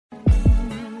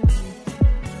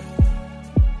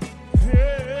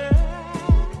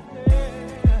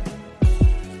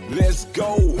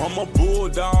go. I'm a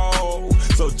bulldog.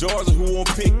 So Georgia, who I'm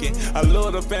picking. I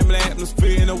love the family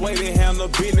atmosphere and the way they handle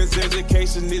business.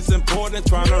 Education is important,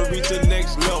 trying to reach the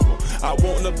next level. I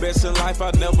want the best in life,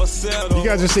 I never settle. You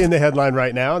guys are seeing the headline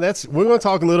right now. We're going to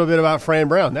talk a little bit about Fran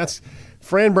Brown. That's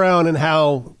Fran Brown and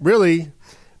how really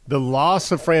the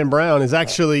loss of Fran Brown is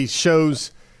actually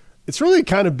shows it's really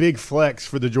kind of big flex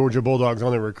for the Georgia Bulldogs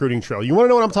on the recruiting trail. You want to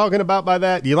know what I'm talking about by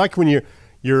that? Do you like when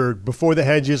your Before the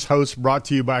Hedges host, brought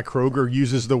to you by Kroger,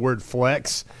 uses the word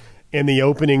flex in the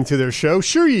opening to their show?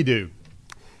 Sure you do.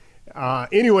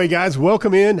 Anyway, guys,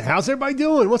 welcome in. How's everybody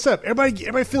doing? What's up?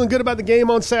 Everybody feeling good about the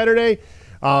game on Saturday?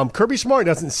 Kirby Smart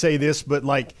doesn't say this, but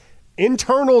like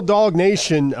internal Dog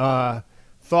Nation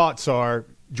thoughts are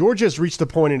Georgia's reached a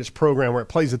point in its program where it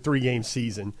plays a 3-game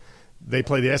season. They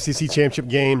play the SEC championship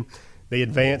game. They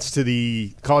advance to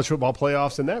the college football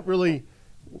playoffs, and that really,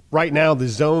 right now, the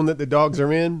zone that the Dogs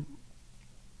are in,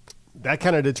 that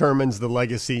kind of determines the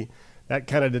legacy. That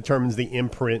kind of determines the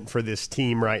imprint for this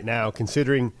team right now,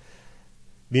 considering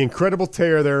the incredible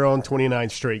tear they're on 29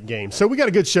 straight games. So we got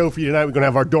a good show for you tonight. We're going to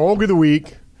have our Dog of the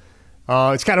Week.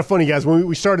 It's kind of funny, guys. When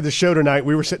we started the show tonight,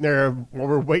 we were sitting there while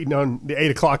we were waiting on the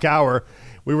 8 o'clock hour.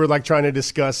 We were like trying to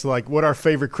discuss like what our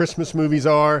favorite Christmas movies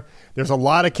are. There's a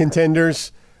lot of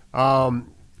contenders.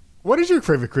 What is your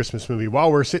favorite Christmas movie?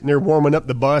 While we're sitting there warming up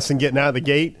the bus and getting out of the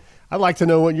gate, I'd like to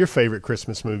know what your favorite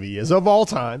Christmas movie is of all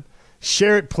time.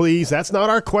 Share it, please. That's not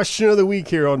our question of the week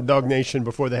here on Dog Nation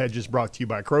Before the Hedges, brought to you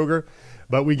by Kroger.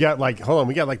 But we got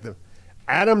the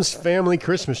Addams Family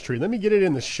Christmas tree. Let me get it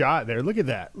in the shot there. Look at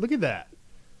that. Look at that.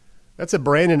 That's a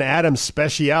Brandon Adams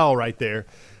special right there.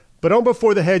 But on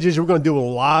Before the Hedges, we're going to do a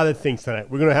lot of things tonight.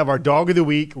 We're going to have our Dog of the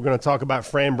Week. We're going to talk about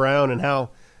Fran Brown and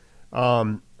how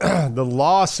the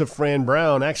loss of Fran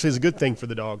Brown actually is a good thing for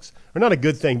the Dogs. Or not a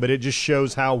good thing, but it just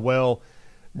shows how well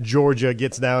Georgia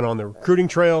gets down on the recruiting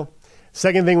trail.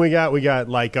 Second thing we've got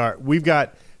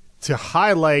to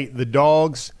highlight the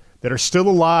Dogs that are still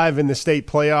alive in the state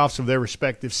playoffs of their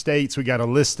respective states. We got a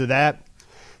list of that.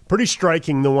 Pretty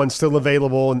striking, the ones still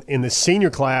available in the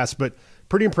senior class, but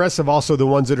pretty impressive also the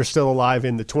ones that are still alive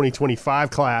in the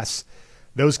 2025 class,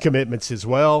 those commitments as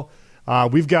well.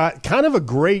 We've got kind of a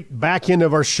great back end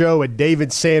of our show, a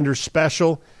David Sanders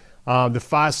special, the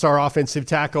 5-star offensive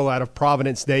tackle out of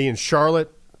Providence Day in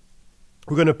Charlotte.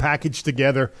 We're going to package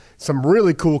together some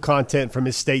really cool content from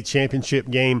his state championship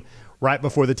game right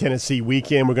before the Tennessee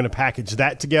weekend. We're going to package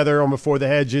that together on Before the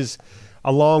Hedges,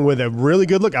 along with a really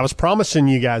good look. I was promising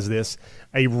you guys this,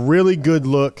 a really good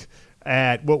look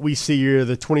at what we see here,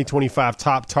 the 2025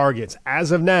 top targets.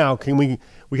 As of now,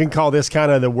 we can call this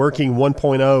kind of the working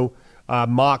 1.0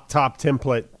 mock top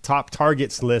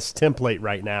targets list template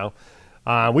right now.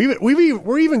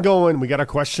 We're even going, we got our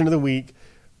question of the week.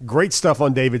 Great stuff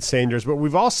on David Sanders, but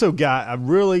we've also got a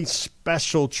really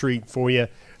special treat for you.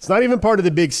 It's not even part of the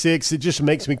Big Six. It just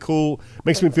makes me feel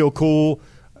cool,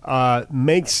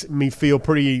 makes me feel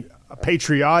pretty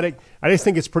patriotic. I just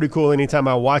think it's pretty cool anytime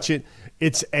I watch it.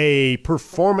 It's a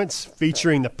performance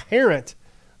featuring the parent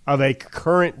of a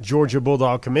current Georgia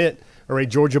Bulldog commit, or a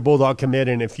Georgia Bulldog commit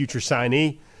and a future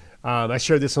signee. I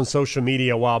shared this on social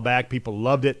media a while back. People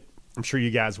loved it. I'm sure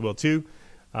you guys will too.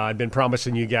 I've been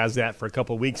promising you guys that for a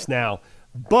couple of weeks now.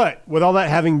 But with all that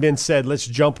having been said, let's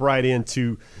jump right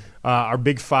into our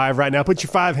Big Five right now. Put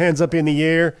your 5 hands up in the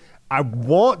air. I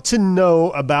want to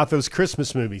know about those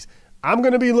Christmas movies. I'm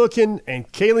going to be looking, and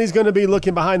Kaylee's going to be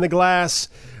looking behind the glass.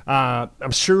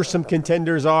 I'm sure some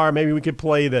contenders are. Maybe we could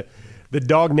play the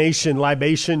Dog Nation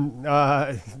libation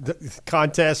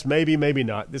contest. Maybe, maybe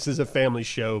not. This is a family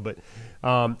show. But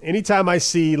anytime I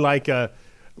see like a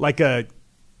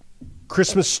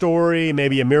Christmas Story,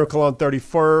 maybe A Miracle on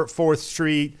 34th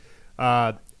Street,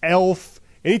 Elf.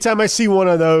 Anytime I see one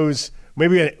of those,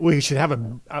 maybe we should have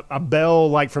a bell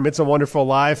like from It's a Wonderful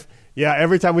Life. Yeah,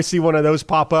 every time we see one of those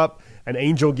pop up, an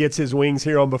angel gets his wings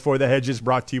here on Before the Hedges,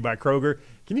 brought to you by Kroger.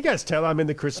 Can you guys tell I'm in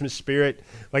the Christmas spirit?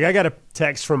 Like, I got a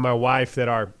text from my wife that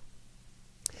our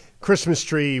Christmas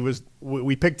tree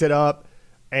we picked it up,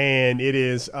 and it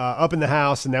is up in the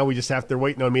house, and now they're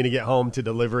waiting on me to get home to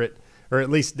deliver it, or at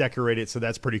least decorate it, so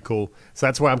that's pretty cool. So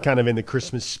that's why I'm kind of in the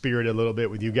Christmas spirit a little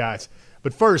bit with you guys.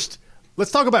 But first,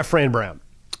 let's talk about Fran Brown.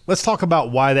 Let's talk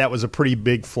about why that was a pretty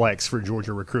big flex for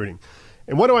Georgia recruiting.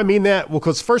 And what do I mean that? Well,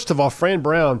 because first of all, Fran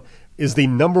Brown is the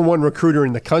number one recruiter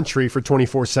in the country for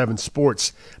 24/7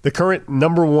 Sports, the current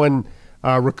number one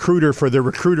recruiter for the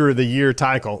Recruiter of the Year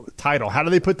title. How do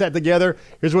they put that together?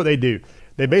 Here's what they do.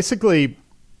 They basically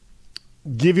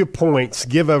give you points,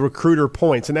 give a recruiter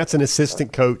points, and that's an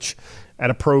assistant coach at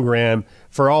a program,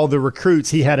 for all the recruits,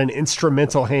 he had an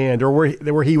instrumental hand, or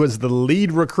where he was the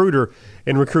lead recruiter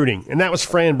in recruiting. And that was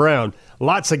Fran Brown.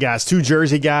 Lots of guys, 2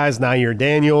 Jersey guys, Nair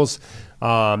Daniels,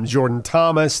 Jordan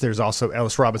Thomas. There's also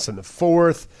Ellis Robinson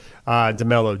IV,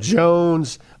 DeMello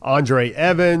Jones, Andre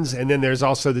Evans, and then there's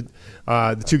also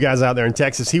the 2 guys out there in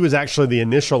Texas. He was actually the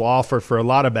initial offer for a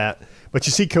lot of that. But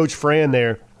you see Coach Fran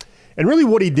there. And really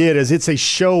what he did is it's a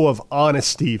show of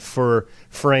honesty for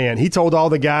Fran. He told all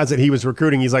the guys that he was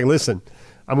recruiting, he's like, listen,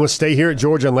 I'm going to stay here at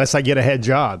Georgia unless I get a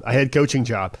head coaching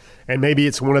job. And maybe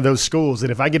it's one of those schools that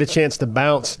if I get a chance to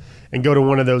bounce and go to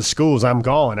one of those schools, I'm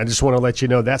gone. I just want to let you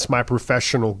know that's my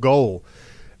professional goal.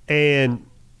 And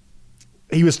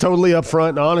he was totally upfront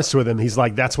and honest with him. He's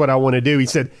like, that's what I want to do.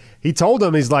 He told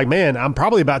him, he's like, man, I'm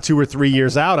probably about 2 or 3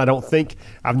 years out.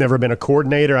 I've never been a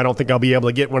coordinator. I don't think I'll be able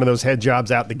to get one of those head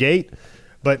jobs out the gate.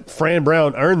 But Fran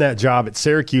Brown earned that job at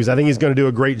Syracuse. I think he's going to do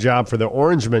a great job for the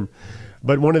Orangemen.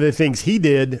 But one of the things he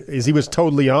did is he was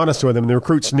totally honest with them, and the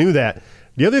recruits knew that.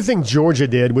 The other thing Georgia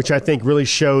did, which I think really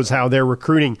shows how they're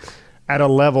recruiting at a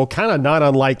level kind of not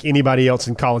unlike anybody else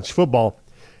in college football,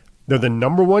 they're the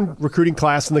number 1 recruiting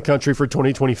class in the country for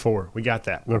 2024. We got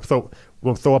that. We're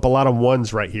going to throw up a lot of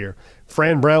ones right here.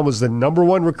 Fran Brown was the number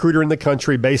 1 recruiter in the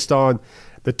country based on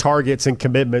the targets and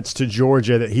commitments to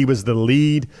Georgia that he was the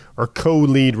lead or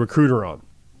co-lead recruiter on.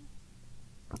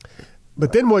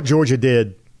 But then what Georgia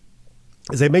did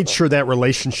is they made sure that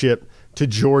relationship to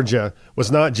Georgia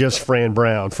was not just Fran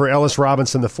Brown. For Ellis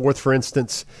Robinson IV, for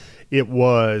instance, it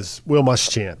was Will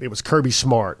Muschamp. It was Kirby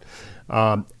Smart.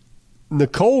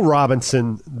 Nicole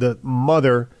Robinson, the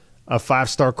mother of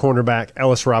 5-star cornerback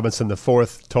Ellis Robinson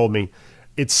IV, told me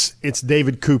it's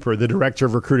David Cooper, the director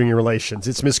of recruiting and relations.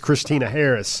 It's Miss Christina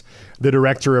Harris, the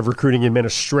director of recruiting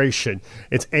administration.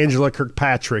 It's Angela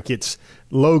Kirkpatrick. It's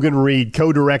Logan Reed,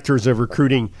 co-directors of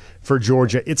recruiting for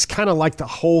Georgia. It's kind of like the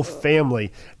whole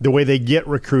family, the way they get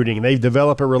recruiting. They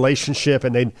develop a relationship,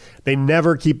 and they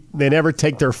never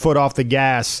take their foot off the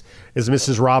gas, as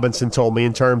Mrs. Robinson told me,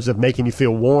 in terms of making you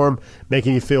feel warm,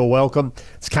 making you feel welcome.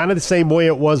 It's kind of the same way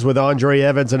it was with Andre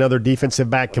Evans, another defensive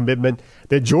back commitment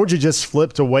that Georgia just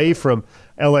flipped away from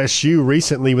LSU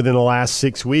recently within the last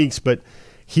 6 weeks, but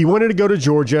he wanted to go to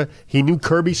Georgia. He knew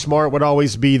Kirby Smart would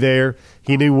always be there.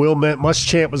 He knew Will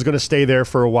Muschamp was going to stay there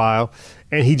for a while.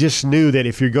 And he just knew that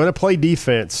if you're going to play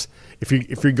defense, if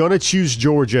you're going to choose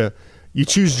Georgia, you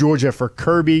choose Georgia for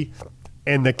Kirby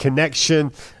and the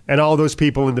connection and all those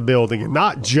people in the building, and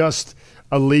not just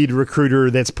a lead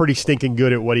recruiter that's pretty stinking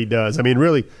good at what he does. I mean,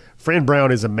 really, Fran Brown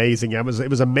is amazing. It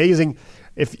was amazing.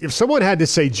 If someone had to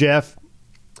say, Jeff,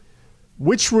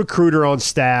 which recruiter on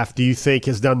staff do you think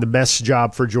has done the best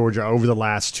job for Georgia over the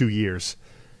last 2 years?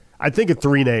 I'd think of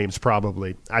 3 names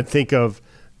probably. I'd think of,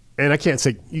 and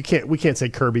we can't say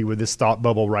Kirby with this thought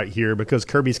bubble right here, because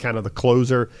Kirby's kind of the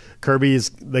closer. Kirby is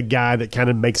the guy that kind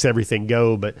of makes everything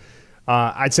go. But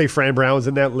I'd say Fran Brown's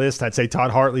in that list. I'd say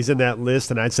Todd Hartley's in that list,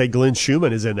 and I'd say Glenn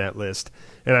Schumann is in that list.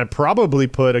 And I'd probably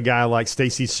put a guy like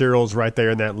Stacy Searles right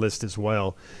there in that list as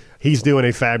well. He's doing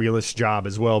a fabulous job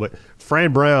as well. But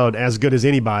Fran Brown, as good as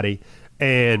anybody.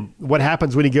 And what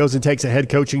happens when he goes and takes a head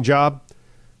coaching job?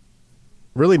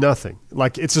 Really nothing.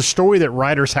 Like, it's a story that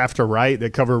writers have to write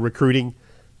that cover recruiting,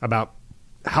 about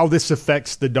how this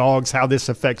affects the dogs, how this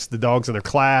affects the dogs in their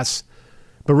class.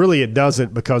 But really it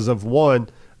doesn't, because of, one,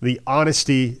 the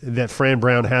honesty that Fran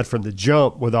Brown had from the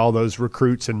jump with all those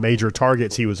recruits and major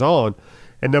targets he was on.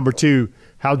 And number 2,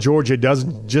 how Georgia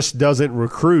doesn't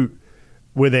recruit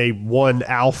with a one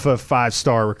alpha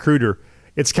 5-star recruiter.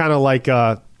 It's kind of like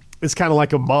a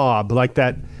mob, like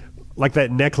that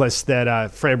necklace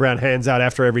that Fran Brown hands out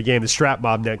after every game, the strap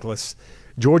mob necklace.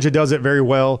 Georgia does it very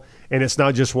well, and it's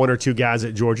not just 1 or 2 guys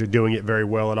at Georgia doing it very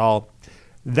well at all.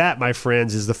 That, my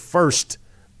friends, is the first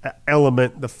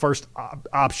element, the first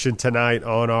option tonight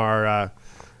on our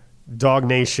Dog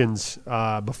Nations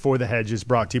Before the Hedges,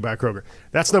 brought to you by Kroger.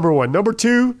 That's number 1. Number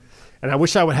 2, and I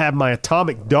wish I would have my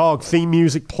Atomic Dog theme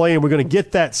music playing. We're going to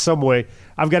get that some way.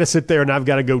 I've got to sit there and I've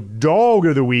got to go Dog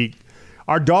of the Week.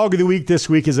 Our Dog of the Week this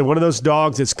week is one of those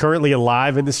dogs that's currently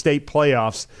alive in the state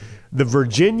playoffs, the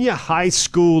Virginia High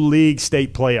School League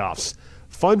state playoffs.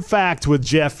 Fun fact with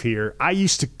Jeff here, I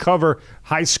used to cover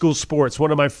high school sports. One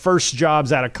of my first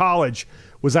jobs out of college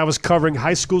was I was covering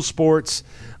high school sports,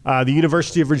 the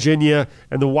University of Virginia,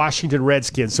 and the Washington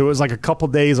Redskins. So it was like a couple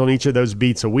days on each of those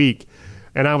beats a week.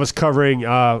 And I was covering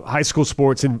high school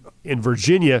sports in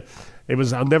Virginia.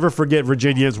 I'll never forget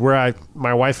Virginia. Is where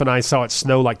my wife and I saw it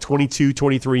snow like 22,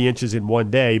 23 inches in one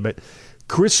day. But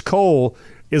Chris Cole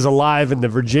is alive in the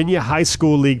Virginia High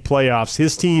School League playoffs.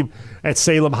 His team at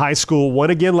Salem High School won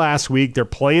again last week. They're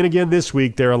playing again this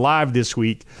week. They're alive this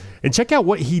week. And check out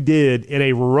what he did in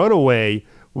a runaway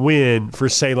win for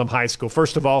Salem High School.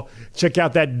 First of all, check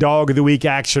out that Dog of the Week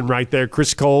action right there.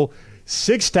 Chris Cole,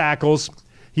 6 tackles.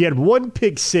 He had 1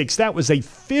 pick six. That was a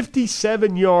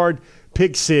 57-yard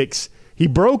pick six. He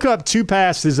broke up 2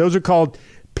 passes. Those are called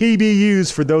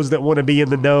PBUs for those that want to be in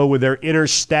the know with their inner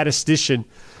statistician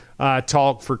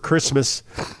talk for Christmas.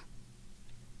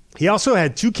 He also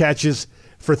had 2 catches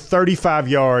for 35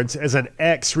 yards as an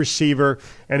X receiver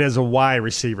and as a Y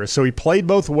receiver. So he played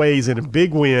both ways in a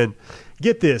big win.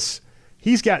 Get this.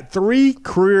 He's got 3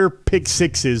 career pick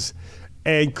sixes,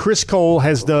 and Chris Cole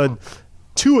has done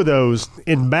 2 of those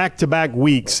in back-to-back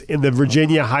weeks in the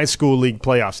Virginia High School League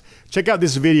playoffs. Check out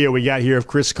this video we got here of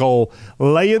Chris Cole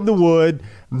laying the wood,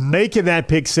 making that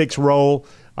pick six roll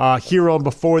here on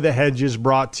Before the Hedges,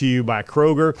 brought to you by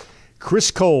Kroger. Chris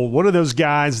Cole, one of those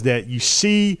guys that you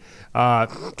see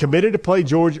committed to play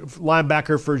Georgia,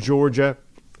 linebacker for Georgia.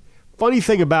 Funny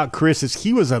thing about Chris is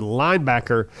he was a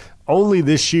linebacker only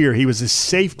this year. He was a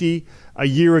safety a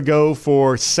year ago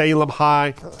for Salem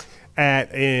High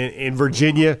in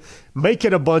Virginia,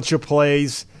 making a bunch of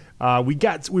plays.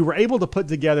 We were able to put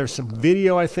together some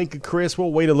video, I think, of Chris.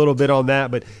 We'll wait a little bit on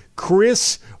that, but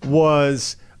Chris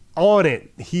was on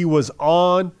it. He was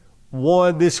on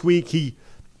one this week. He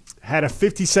had a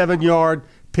 57-yard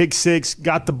pick six,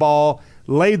 got the ball,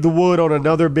 laid the wood on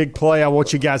another big play. I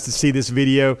want you guys to see this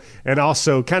video, and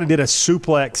also kind of did a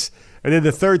suplex. And then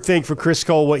the third thing for Chris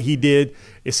Cole, what he did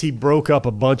is he broke up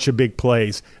a bunch of big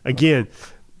plays. Again,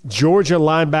 Georgia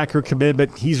linebacker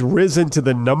commitment. He's risen to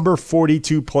the number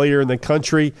 42 player in the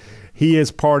country. He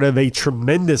is part of a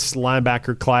tremendous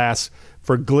linebacker class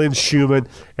for Glenn Schumann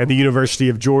and the University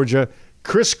of Georgia.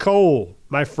 Chris Cole,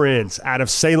 my friends, out of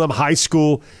Salem High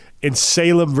School in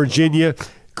Salem, Virginia.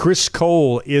 Chris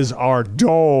Cole is our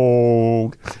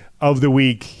dog of the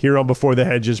week here on Before the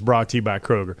Hedges, brought to you by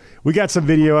Kroger. We got some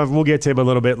video of him. We'll get to him a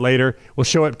little bit later. We'll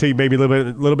show it to you maybe a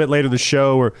little bit later in the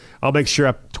show, or I'll make sure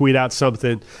I tweet out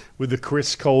something with the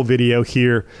Chris Cole video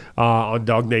here on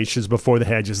Dog Nation's Before the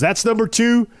Hedges. That's number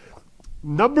 2.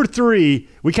 Number 3,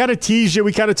 we kind of teased you.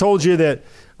 We kind of told you that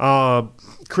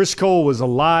Chris Cole was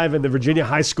alive in the Virginia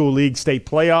High School League state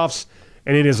playoffs,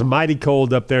 and it is mighty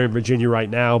cold up there in Virginia right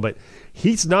now, but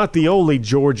he's not the only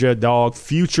Georgia dog,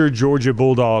 future Georgia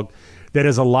Bulldog, that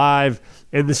is alive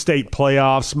in the state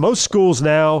playoffs. Most schools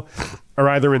now are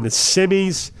either in the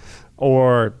semis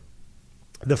or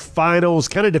the finals.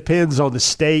 Kind of depends on the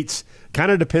states,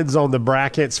 kind of depends on the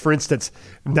brackets. For instance,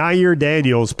 Nair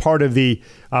Daniels, part of the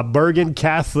Bergen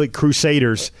Catholic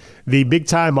Crusaders, the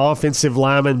big-time offensive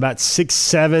lineman, about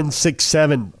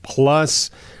 6'7", plus,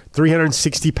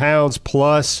 360 pounds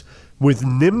plus, with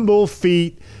nimble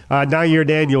feet. Nair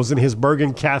Daniels and his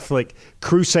Bergen Catholic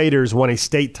Crusaders won a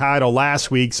state title last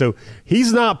week, so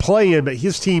he's not playing, but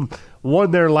his team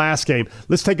won their last game.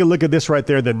 Let's take a look at this right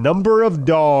there, the number of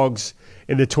dogs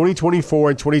in the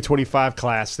 2024 and 2025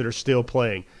 class that are still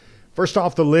playing. First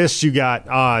off the list, you got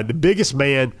the biggest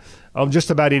man on just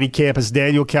about any campus,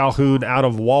 Daniel Calhoun out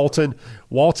of Walton.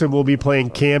 Walton will be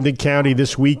playing Camden County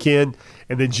this weekend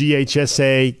in the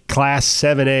GHSA Class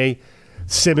 7A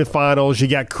semifinals. You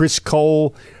got Chris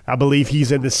Cole. I believe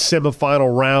he's in the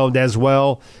semifinal round as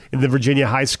well in the Virginia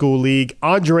High School League.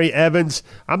 Andre Evans.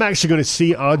 I'm actually going to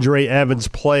see Andre Evans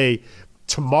play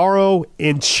tomorrow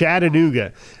in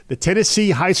Chattanooga. The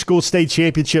Tennessee High School State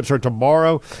Championships are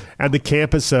tomorrow at the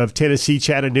campus of Tennessee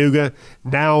Chattanooga,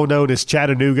 now known as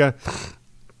Chattanooga.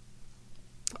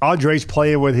 Andre's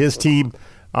playing with his team.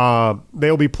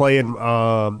 They'll be playing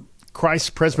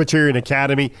Christ Presbyterian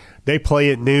Academy. They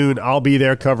play at noon. I'll be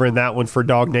there covering that one for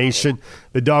Dog Nation.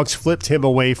 The Dogs flipped him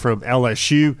away from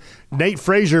LSU. Nate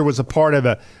Frazier was a part of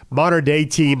a modern-day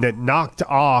team that knocked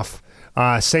off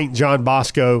St. John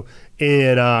Bosco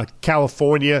in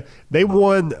California. They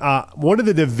won one of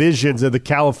the divisions of the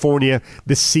California,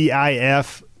 the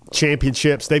CIF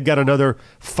championships. They've got another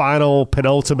final,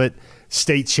 penultimate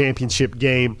state championship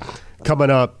game coming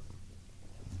up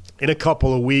in a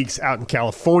couple of weeks out in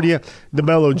California.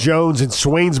 DeMello Jones in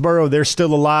Swainsboro, they're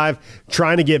still alive,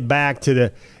 trying to get back to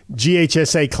the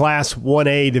GHSA Class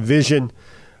 1A Division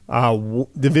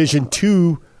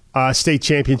 2 state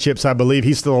championships, I believe.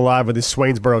 He's still alive with the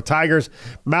Swainsboro Tigers.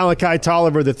 Malachi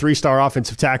Tolliver, the 3-star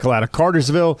offensive tackle out of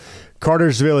Cartersville.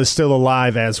 Cartersville is still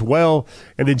alive as well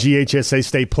in the GHSA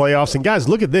state playoffs. And guys,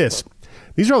 look at this.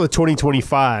 These are all the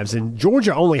 2025s, and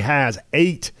Georgia only has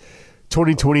 8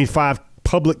 2025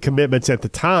 public commitments at the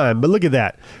time. But look at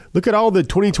that. Look at all the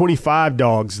 2025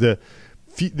 dogs, the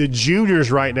the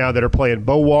juniors right now that are playing.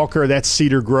 Bo Walker, that's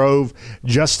Cedar Grove.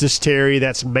 Justice Terry,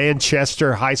 that's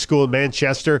Manchester High School in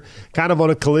Manchester, kind of on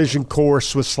a collision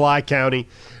course with Sly County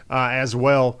as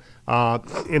well.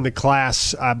 In the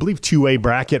class, I believe 2A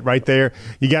bracket right there.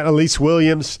 You got Elise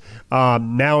Williams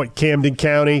now at Camden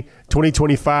County,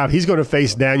 2025. He's going to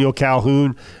face Daniel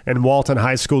Calhoun and Walton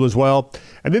High School as well.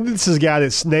 And then this is a guy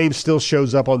that's name still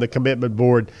shows up on the commitment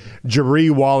board, Jaree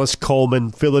Wallace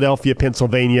Coleman, Philadelphia,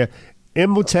 Pennsylvania.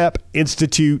 Imhotep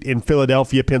Institute in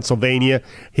Philadelphia, Pennsylvania.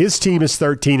 His team is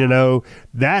 13-0.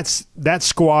 That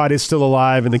squad is still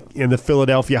alive in the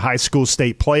Philadelphia High School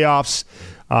state playoffs.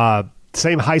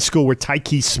 Same high school where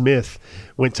Tyke Smith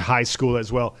went to high school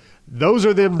as well. Those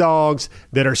are them dogs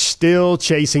that are still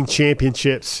chasing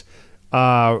championships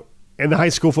in the high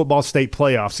school football state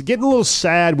playoffs. Getting a little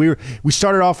sad. We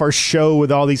started off our show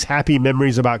with all these happy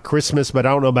memories about Christmas, but I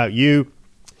don't know about you.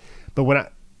 But when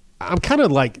I'm kind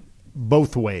of like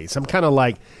both ways. I'm kind of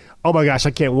like, oh my gosh,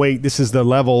 I can't wait. This is the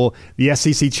level, the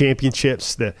SEC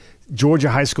championships, the Georgia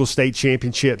High School State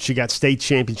Championships. You got state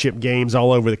championship games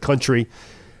all over the country.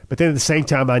 But then at the same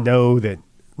time, I know that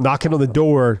knocking on the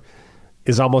door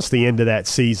is almost the end of that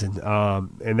season.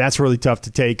 And that's really tough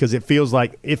to take because it feels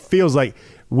like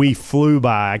we flew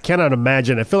by. I cannot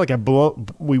imagine. I feel like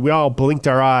we all blinked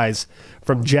our eyes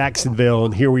from Jacksonville,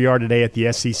 and here we are today at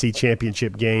the SEC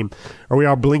championship game. Or we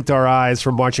all blinked our eyes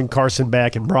from watching Carson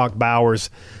Beck and Brock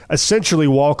Bowers essentially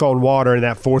walk on water in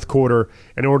that fourth quarter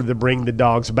in order to bring the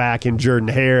Dogs back in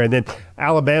Jordan-Hare. And then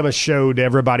Alabama showed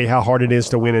everybody how hard it is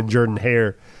to win in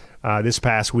Jordan-Hare this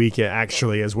past week,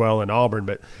 actually, as well in Auburn.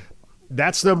 But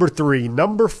that's number 3.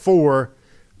 Number 4,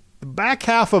 the back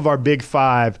half of our Big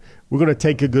Five, we're going to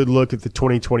take a good look at the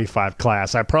 2025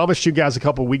 class. I promised you guys a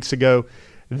couple weeks ago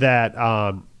that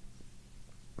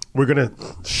we're going to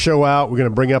show out. We're going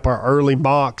to bring up our early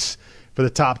mocks for the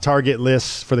top target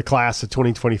lists for the class of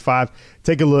 2025.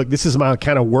 Take a look. This is my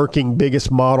kind of working biggest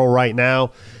model right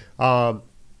now.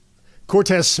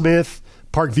 Cortez Smith,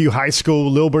 Parkview High School,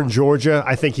 Lilburn, Georgia.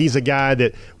 I think he's a guy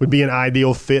that would be an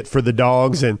ideal fit for the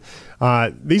Dogs. And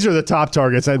these are the top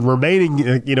targets. And remaining,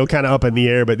 kind of up in the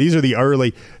air, but these are the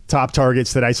early top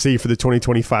targets that I see for the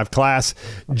 2025 class.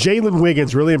 Jalen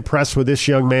Wiggins, really impressed with this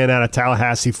young man out of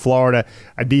Tallahassee, Florida,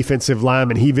 a defensive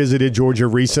lineman. He visited Georgia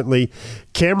recently.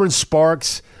 Cameron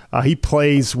Sparks, he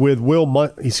plays with Will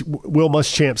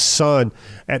Muschamp's son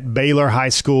at Baylor High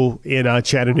School in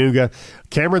Chattanooga.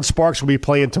 Cameron Sparks will be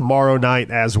playing tomorrow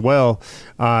night as well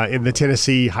in the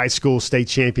Tennessee High School State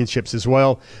Championships as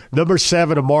well. Number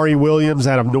 7, Amari Williams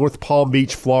out of North Palm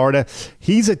Beach, Florida.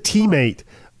 He's a teammate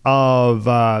of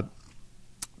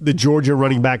the Georgia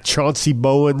running back Chauncey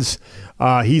Bowens.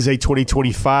 He's a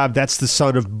 2025. That's the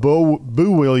son of Boo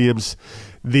Williams,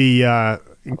 the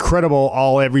incredible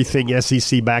all-everything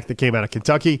SEC back that came out of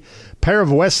Kentucky. Pair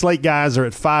of Westlake guys are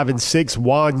at 5 and 6.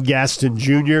 Juan Gaston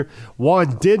Jr.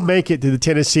 Juan did make it to the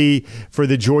Tennessee for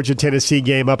the Georgia-Tennessee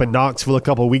game up in Knoxville a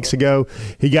couple of weeks ago.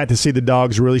 He got to see the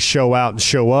Dogs really show out and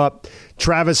show up.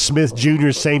 Travis Smith Jr.,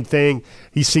 same thing.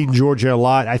 He's seen Georgia a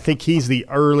lot. I think he's the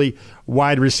early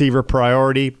wide receiver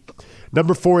priority.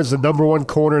 Number 4 is the number 1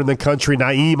 corner in the country,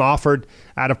 Naeem Offord,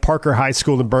 out of Parker High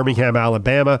School in Birmingham,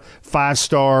 Alabama.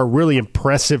 5-star, really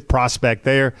impressive prospect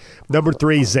there. Number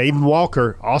 3, Zayden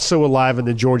Walker, also alive in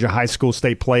the Georgia High School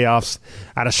State Playoffs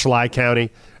out of Sly County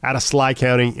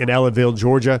in Ellenville,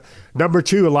 Georgia. Number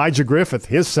 2, Elijah Griffith,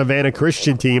 his Savannah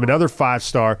Christian team, another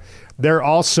 5-star. They're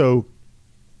also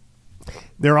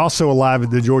alive in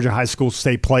the Georgia High School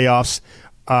State Playoffs.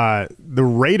 The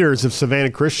Raiders of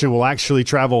Savannah Christian will actually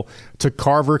travel to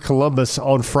Carver, Columbus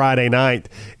on Friday night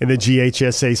in the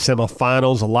GHSA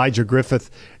semifinals. Elijah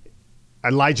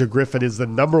Griffin is the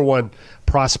number 1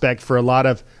 prospect for a lot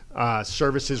of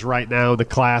services right now in the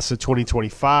class of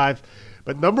 2025.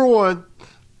 But number 1,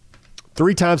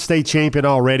 3-time state champion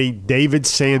already, David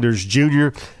Sanders Jr.,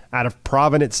 out of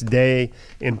Providence Day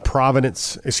in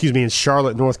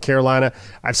Charlotte, North Carolina.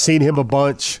 I've seen him a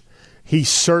bunch. He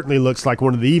certainly looks like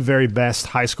one of the very best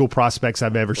high school prospects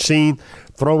I've ever seen.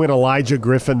 Throw in Elijah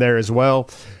Griffin there as well.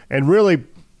 And really,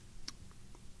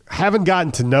 having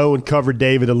gotten to know and cover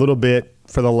David a little bit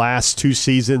for the last 2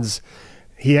 seasons,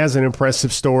 he has an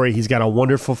impressive story. He's got a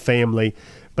wonderful family.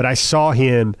 But I saw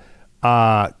him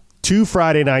 2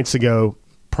 Friday nights ago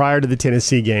prior to the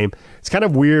Tennessee game. It's kind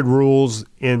of weird rules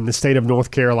in the state of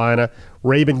North Carolina.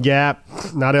 Rabun Gap,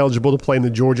 not eligible to play in the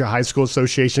Georgia High School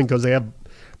Association because they have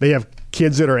They have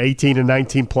kids that are 18 and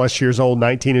 19 plus years old,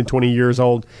 19 and 20 years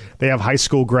old. They have high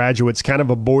school graduates, kind of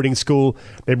a boarding school.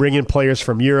 They bring in players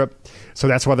from Europe, so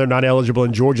that's why they're not eligible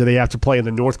in Georgia. They have to play in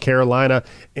the North Carolina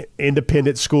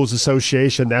Independent Schools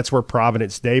Association. That's where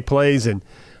Providence Day plays, and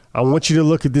I want you to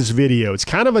look at this video. It's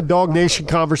kind of a Dog Nation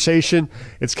conversation.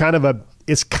 It's kind of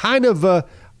a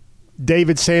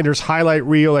David Sanders highlight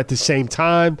reel at the same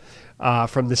time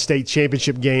from the state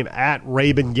championship game at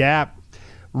Rabun Gap.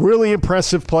 Really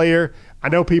impressive player. I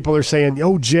know people are saying,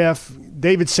 oh, Jeff,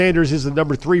 David Sanders is the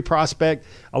number 3 prospect.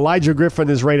 Elijah Griffin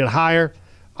is rated higher.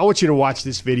 I want you to watch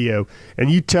this video, and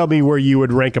you tell me where you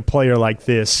would rank a player like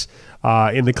this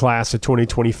in the class of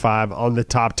 2025 on the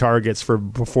top targets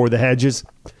before the Hedges.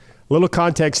 A little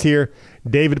context here.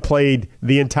 David played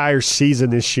the entire season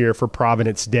this year for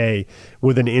Providence Day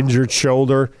with an injured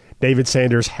shoulder. David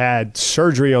Sanders had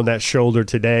surgery on that shoulder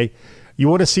today. You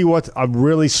want to see what a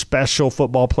really special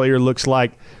football player looks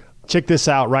like? Check this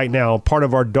out right now, part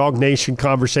of our Dog Nation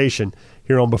conversation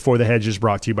here on Before the Hedges,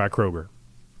 brought to you by Kroger.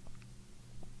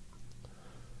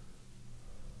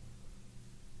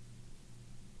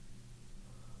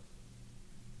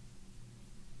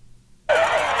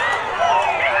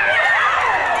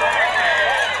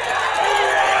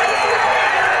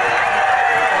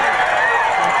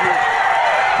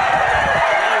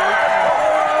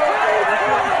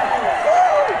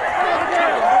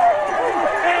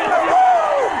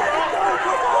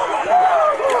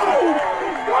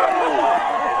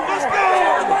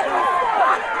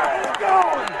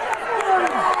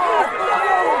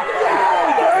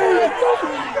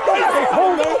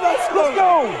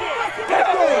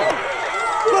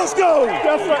 Let's go!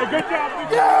 That's right. Good job.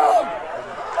 Yeah!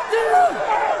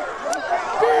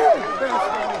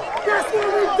 That's what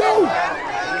we do!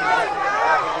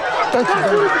 That's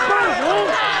what it's about, man!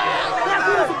 That's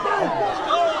what it's about!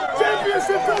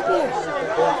 Championship football!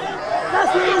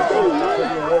 That's what we do, man!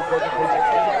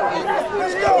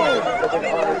 Let's go!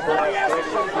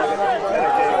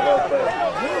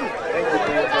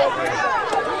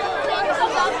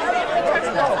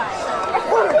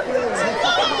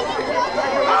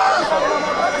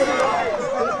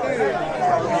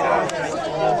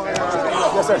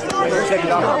 Yes, sir. Check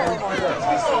it out.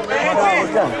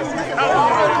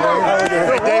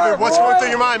 Hey, David, what's going through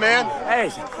your mind, man? Hey,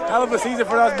 hell of a season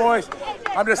for us boys.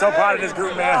 I'm just so proud of this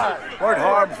group, man. Worked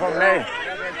hard from May.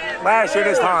 Last year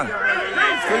this time.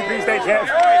 3 state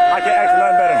champs. I can't ask for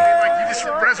nothing better. Like you just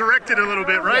resurrected a little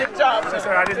bit, right? Yes,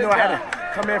 sir. I just knew I had to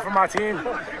come in for my team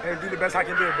and do the best I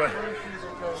can do, but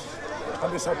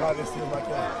I'm just so proud of this team. I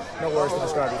can't. No words to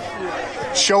describe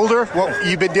it. Shoulder? Well,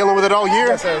 you've been dealing with it all year?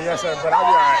 Yes, sir. But I'll be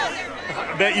all right.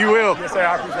 I bet you will. Yes, sir.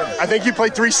 I appreciate it. I think you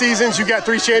played 3 seasons. You got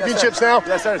 3 championships now?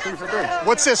 Yes, sir. 3 for 3.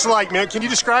 What's this like, man? Can you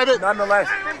describe it? Nonetheless,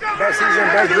 best season,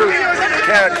 best group.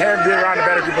 Can't be around a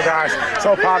better group of guys.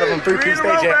 So proud of them. 3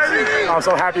 state champs. I'm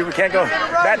so happy we can't go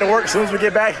back to work as soon as we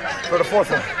get back for the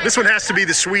 4th one. This one has to be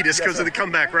the sweetest because of the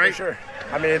comeback, right? For sure.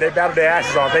 I mean, they battled their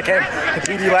asses off. They came to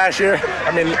PD last year,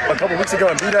 a couple weeks ago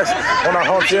and beat us on our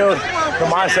home field. The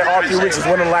mindset all 3 weeks is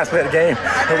winning the last play of the game,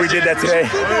 and we did that today.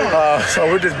 So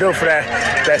we're just built for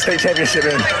that state championship,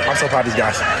 and I'm so proud of these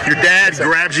guys. Your dad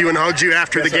grabs you and hugs you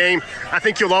after the game. I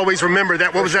think you'll always remember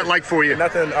that. What was that like for you?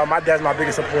 Nothing. My dad's my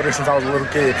biggest supporter since I was a little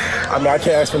kid. I mean, I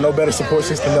can't ask for no better support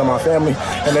system than my family,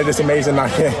 and they're just amazing. I'm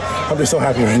just so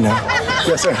happy right now.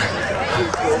 Yes, sir.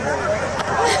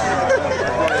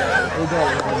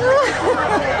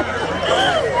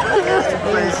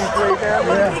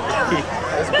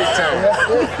 That's big time.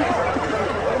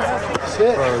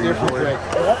 Shit.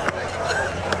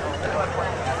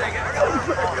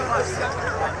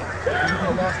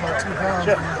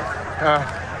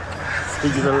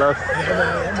 Speaking of love.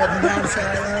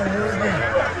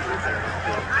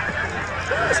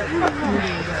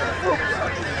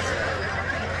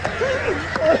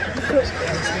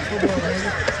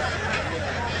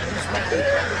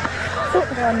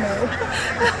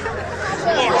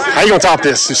 How you gonna top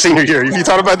this your senior year? Have you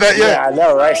thought about that yet? Yeah, I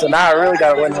know, right? So now I really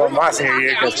got to win one my senior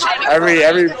year because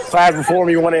every class before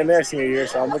me won in their senior year.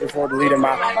 So I'm looking forward to leading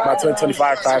my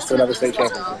 2025 class to another state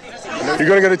championship. You're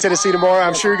gonna go to Tennessee tomorrow.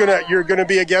 I'm sure you're gonna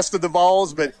be a guest of the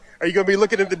Vols, but are you gonna be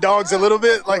looking at the Dogs a little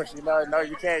bit? No,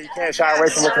 you can't shy away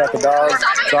from looking at the Dogs.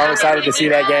 So I'm excited to see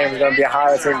that game. It's gonna be a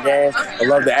highlight-driven game. I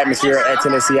love the atmosphere at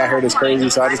Tennessee. I heard it's crazy,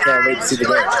 so I just can't wait to see the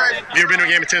game. You ever been to a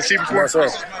game in Tennessee before? No, sir.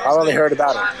 I've only heard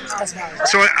about it.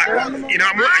 So,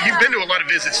 you've been to a lot of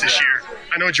visits this year.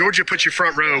 I know Georgia put you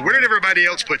front row. Where did everybody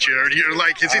else put you? Or you're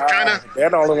like, is it kind of? They're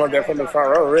the only one that put me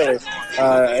front row, really.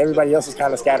 Everybody else is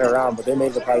kind of scattered around, but they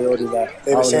made the priority that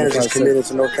David Sanders is committed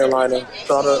to North Carolina.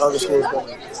 So other schools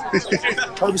going.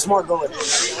 Try to be smart going.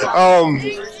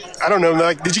 I don't know.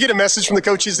 Like, did you get a message from the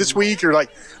coaches this week, or like,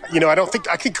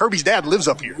 I think Kirby's dad lives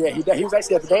up here. Yeah, he was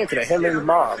actually at the game today. Him and his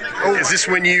mom. Is this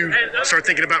when you start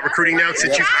thinking about recruiting now,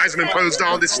 since you've Heisman posed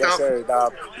all this stuff? Yes, sir.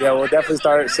 We'll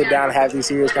definitely sit down and have these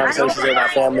serious conversations with my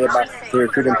family about the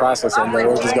recruiting process, and then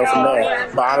we'll just go from there.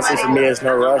 But honestly, for me, it's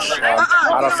no rush.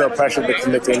 I don't feel pressured to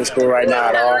commit to any school right now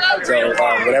at all. So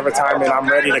whatever time I'm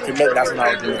ready to commit, that's when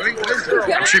I'll do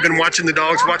it. I'm sure you've been watching the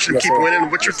Dogs, watching them keep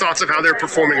winning. What's your thoughts of how they're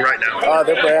performing right now?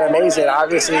 They're playing amazing.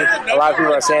 Obviously, a lot of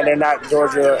people are saying they're not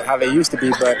Georgia how they used to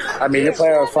be, but I mean, you're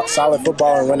playing solid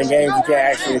football and winning games. You can't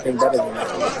ask for anything better than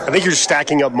that. I think you're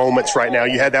stacking up moments right now.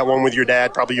 You had that one with your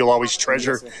dad, probably you'll always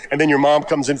treasure, and then your mom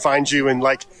comes and finds you, and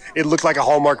like it looked like a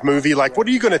Hallmark movie. Like, what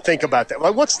are you going to think about that?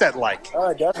 Like, what's that like?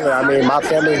 Definitely. I mean, my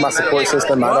family is my support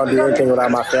system. I don't do anything without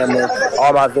my family.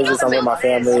 All my visits, I'm with my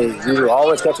family. You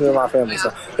always catch me with my family.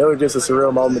 So it was just a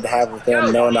surreal moment to have with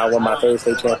them, knowing I won my third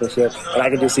state championship, and I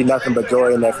could just see nothing but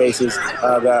joy in their faces.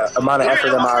 The amount of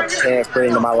effort that my parents put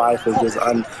into my life is just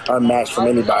unmatched from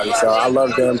anybody. So I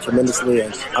love them tremendously,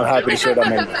 and I'm happy to share that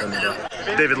moment with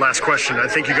them. David, last question. I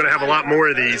think you're going to have a lot more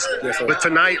of these. Yes, sir. But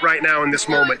tonight, right now, in this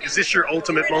moment, is this your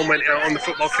ultimate moment on the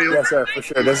football field? Yes, sir, for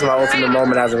sure. This is my ultimate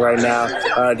moment as of right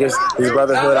now. Just this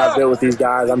brotherhood I've built with these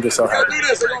guys, I'm just so happy.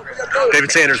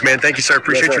 David Sanders, man, thank you, sir.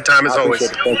 Appreciate your time as always.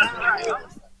 Thank you.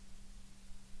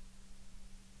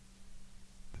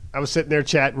 I was sitting there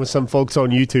chatting with some folks on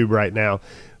YouTube right now.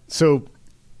 So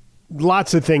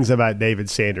lots of things about David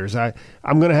Sanders. I'm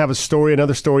going to have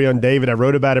another story on David. I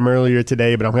wrote about him earlier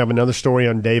today, but I'm going to have another story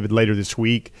on David later this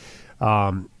week.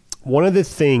 One of the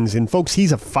things, and folks,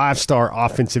 he's a 5-star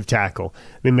offensive tackle.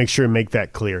 Let me make sure and make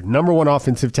that clear. Number 1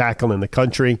 offensive tackle in the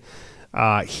country.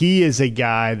 He is a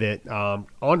guy that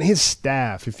on his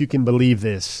staff, if you can believe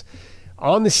this,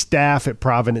 on the staff at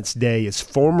Providence Day is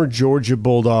former Georgia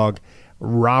Bulldog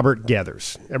Robert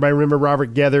Geathers. Everybody remember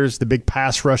Robert Geathers, the big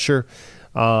pass rusher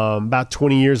about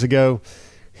 20 years ago?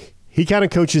 He kind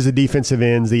of coaches the defensive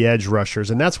ends, the edge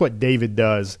rushers, and that's what David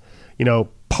does,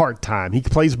 part-time. He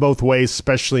plays both ways,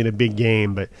 especially in a big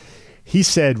game. But he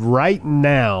said right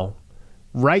now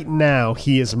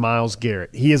he is Myles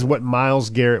Garrett. He is what Myles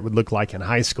Garrett would look like in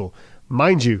high school.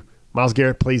 Mind you, Myles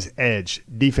Garrett plays edge,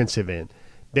 defensive end.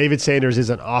 David Sanders is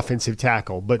an offensive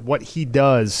tackle. But what he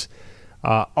does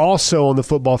also on the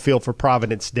football field for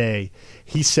Providence Day,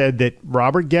 he said that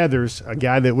Robert Geathers, a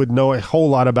guy that would know a whole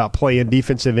lot about playing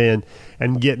defensive end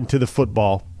and getting to the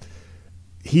football,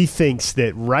 he thinks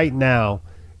that right now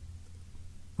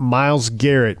Myles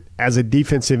Garrett as a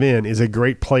defensive end is a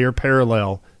great player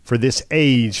parallel for this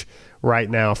age right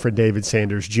now for David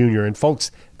Sanders Jr. And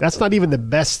folks, that's not even the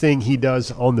best thing he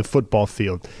does on the football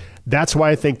field. That's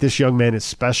why I think this young man is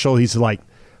special. He's like,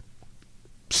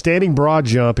 standing broad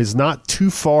jump is not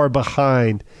too far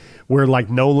behind where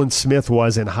like Nolan Smith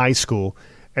was in high school.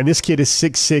 And this kid is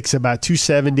 6'6", about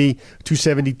 270,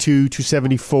 272,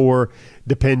 274,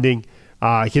 depending.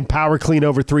 He can power clean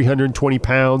over 320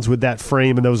 pounds with that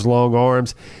frame and those long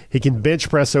arms. He can bench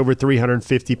press over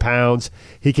 350 pounds.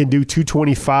 He can do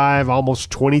 225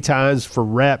 almost 20 times for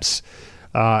reps.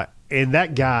 And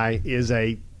that guy is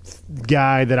a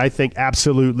guy that I think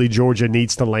absolutely Georgia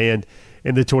needs to land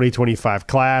in the 2025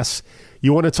 class.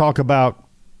 You want to talk about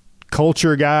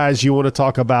culture, guys. You want to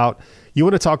talk about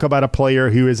a player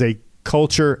who is a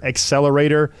culture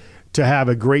accelerator, to have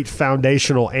a great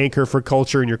foundational anchor for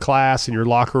culture in your class, in your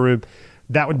locker room.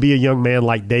 That would be a young man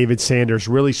like David Sanders,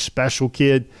 really special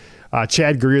kid.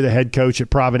 Chad Greer, the head coach at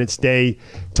Providence Day,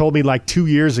 told me like 2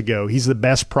 years ago he's the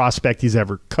best prospect he's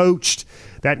ever coached.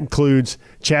 That includes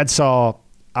Chad saw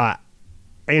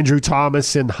Andrew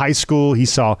Thomas in high school. He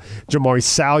saw Jamari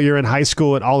Salyer in high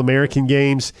school at All-American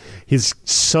games. His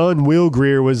son, Will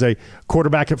Greer, was a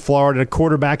quarterback at Florida, a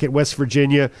quarterback at West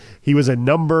Virginia. He was a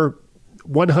number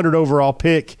 100 overall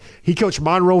pick. He coached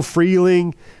Monroe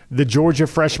Freeling, the Georgia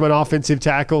freshman offensive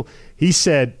tackle. He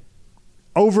said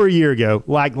over a year ago,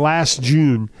 like last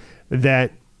June,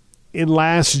 that in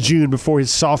last June before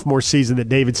his sophomore season, that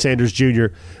David Sanders Jr.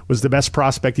 was the best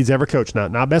prospect he's ever coached.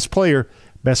 Not best player,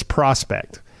 best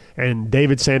prospect. And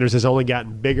David Sanders has only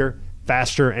gotten bigger,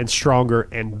 faster, and stronger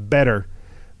and better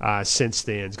since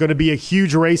then. It's going to be a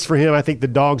huge race for him. I think the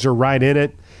Dogs are right in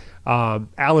it.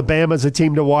 Alabama's a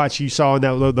team to watch. You saw in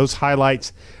those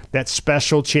highlights that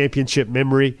special championship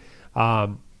memory.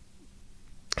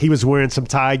 He was wearing some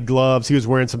tied gloves. He was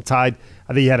wearing some I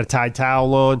think he had a tied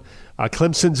towel on.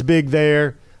 Clemson's big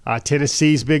there.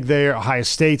 Tennessee's big there. Ohio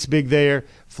State's big there.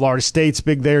 Florida State's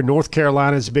big there. North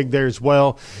Carolina's big there as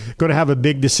well. Going to have a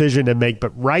big decision to make.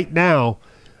 But right now,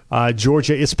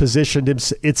 Georgia is positioned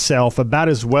itself about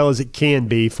as well as it can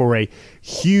be for a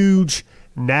huge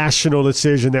national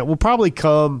decision that will probably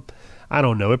come, I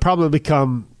don't know, it probably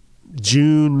come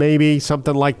June maybe,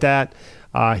 something like that.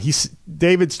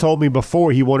 David's told me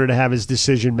before he wanted to have his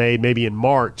decision made maybe in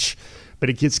March, but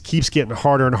it keeps getting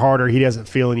harder and harder. He doesn't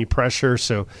feel any pressure,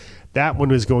 so that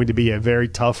one is going to be a very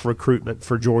tough recruitment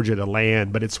for Georgia to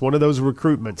land. But it's one of those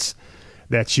recruitments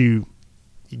that you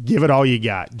give it all you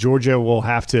got. Georgia will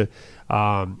have to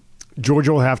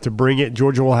bring it.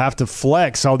 Georgia will have to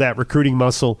flex all that recruiting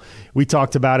muscle we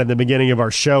talked about in the beginning of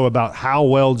our show about how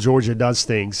well Georgia does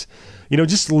things. You know,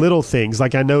 just little things.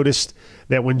 Like I noticed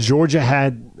that when Georgia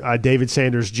had David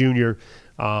Sanders Jr.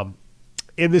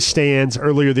 In the stands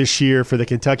earlier this year for the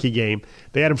Kentucky game,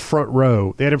 they had him front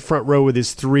row. They had him front row with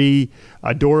his 3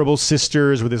 adorable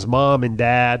sisters, with his mom and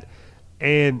dad.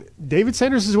 And David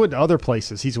Sanders has went to other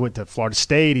places. He's went to Florida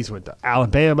State. He's went to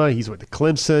Alabama. He's went to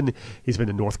Clemson. He's been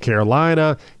to North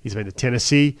Carolina. He's been to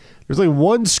Tennessee. There's only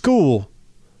one school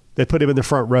that put him in the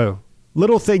front row.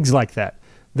 Little things like that.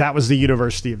 That was the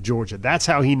University of Georgia. That's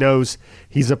how he knows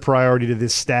he's a priority to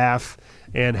this staff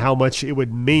and how much it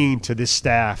would mean to this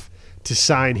staff to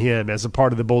sign him as a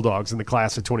part of the Bulldogs in the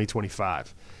class of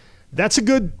 2025. That's a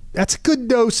good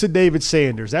dose of David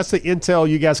Sanders. That's the intel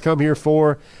you guys come here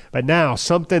for. But now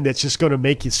something that's just going to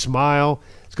make you smile.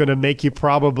 It's going to make you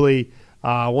probably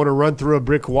want to run through a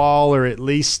brick wall, or at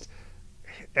least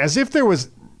as if there was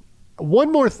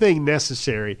one more thing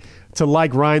necessary to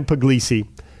like Ryan Puglisi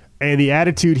and the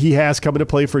attitude he has coming to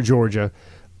play for Georgia.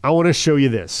 I want to show you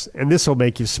this, and this will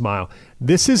make you smile.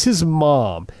 This is his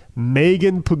mom,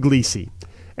 Megan Puglisi,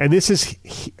 and this is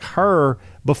her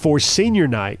before senior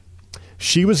night.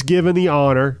 She was given the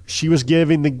honor, she was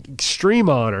given the extreme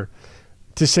honor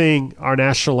to sing our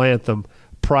national anthem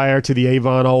prior to the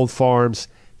Avon Old Farms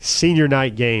senior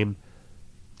night game.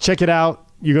 Check it out.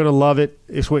 You're going to love it.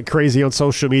 It went crazy on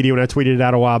social media when I tweeted it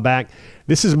out a while back.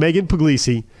 This is Megan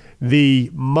Puglisi,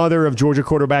 the mother of Georgia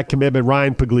quarterback commitment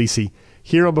Ryan Puglisi,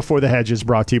 here on Before the Hedges,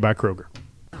 brought to you by Kroger.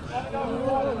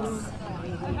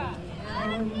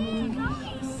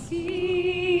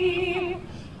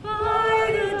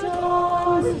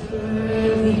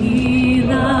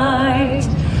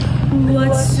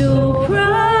 So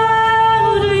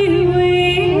proudly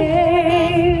we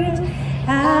hailed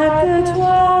at the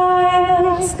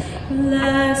twilight's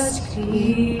last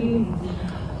gleam,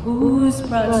 whose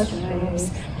broad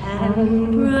stripes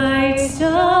and bright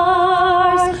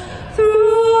stars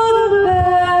through the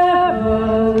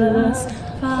perilous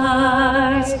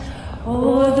fight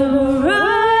o'er the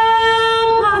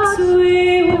ramparts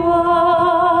we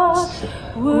watched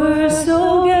were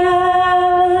so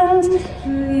gallantly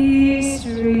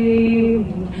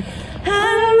streaming,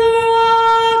 and the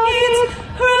rocket's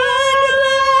red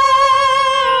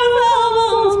glare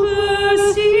almost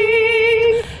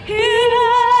bursting in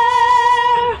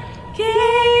air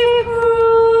gave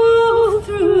proof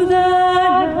through the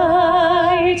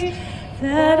night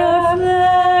that our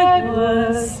flag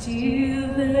was still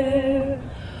there.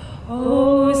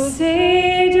 Oh,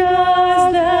 say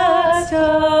does that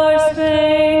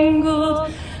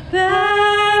star-spangled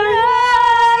banner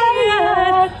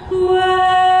yet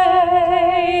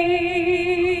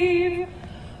wave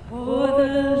o'er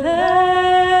the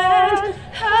land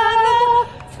and the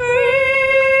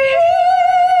free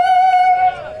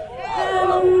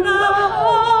and the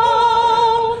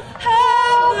home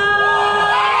and the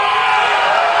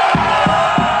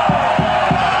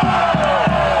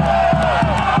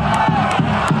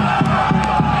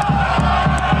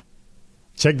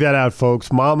Check that out,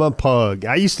 folks. Mama Pug.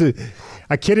 I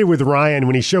kidded with Ryan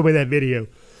when he showed me that video.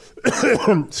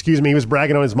 Excuse me. He was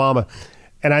bragging on his mama.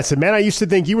 And I said, man, I used to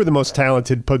think you were the most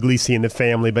talented Puglisi in the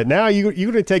family, but now you're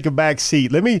going to take a back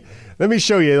seat. Let me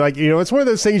show you. Like, you know, it's one of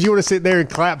those things you want to sit there and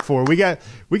clap for. We got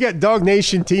Dog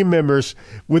Nation team members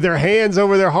with their hands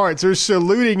over their hearts. They're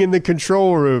saluting in the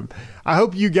control room. I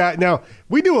hope you got. Now,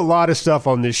 we do a lot of stuff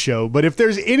on this show, but if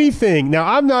there's anything, now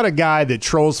I'm not a guy that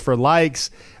trolls for likes.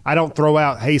 I don't throw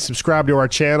out, hey, subscribe to our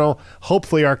channel.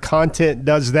 Hopefully our content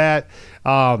does that.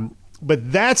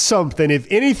 But that's something, if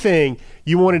anything,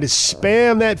 you wanted to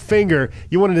spam that finger,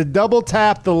 you wanted to double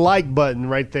tap the like button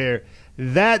right there.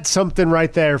 That's something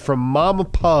right there from Mama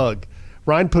Pug,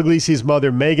 Ryan Puglisi's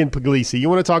mother, Megan Puglisi. You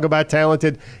want to talk about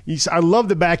talented? I love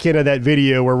the back end of that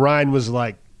video where Ryan was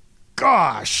like,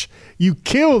 gosh, you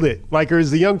killed it. Like, or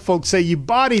as the young folks say, you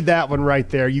bodied that one right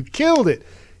there. You killed it.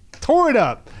 Tore it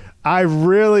up. I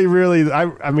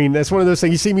mean, that's one of those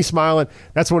things. You see me smiling.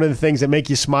 That's one of the things that make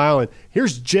you smile. And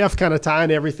here's Jeff kind of tying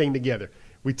everything together.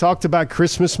 We talked about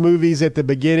Christmas movies at the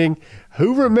beginning.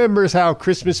 Who remembers how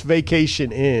Christmas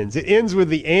Vacation ends? It ends with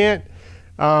the aunt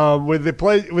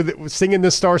singing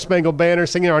the Star Spangled Banner,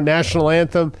 singing our national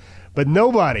anthem. But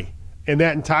nobody in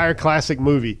that entire classic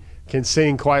movie can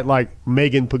sing quite like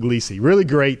Megan Puglisi. Really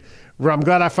great. I'm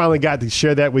glad I finally got to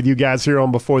share that with you guys here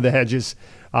on Before the Hedges.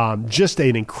 Just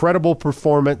an incredible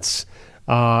performance,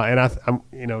 and I'm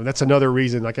that's another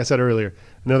reason, like I said earlier,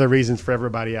 another reason for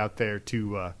everybody out there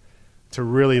to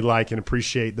really like and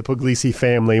appreciate the Puglisi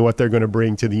family and what they're going to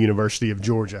bring to the University of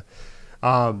Georgia.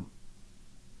 You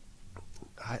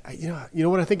know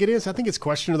what I think it is? I think it's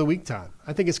question of the week time.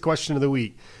 I think it's question of the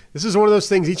week. This is one of those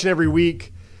things each and every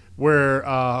week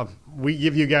where we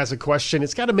give you guys a question.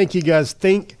 It's got to make you guys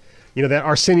think. That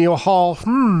Arsenio Hall,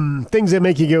 things that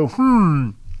make you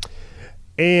go,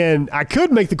 And I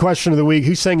could make the question of the week,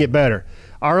 who sang it better?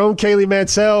 Our own Kaylee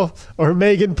Mansell or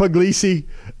Megan Puglisi?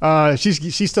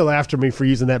 She's still after me for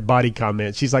using that body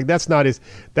comment. She's like, that's not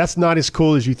as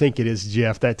cool as you think it is,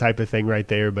 Jeff, that type of thing right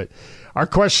there. But our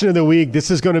question of the week, this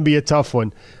is going to be a tough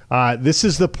one. This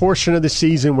is the portion of the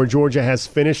season where Georgia has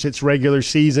finished its regular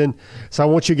season. So I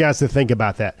want you guys to think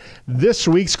about that. This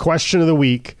week's question of the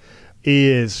week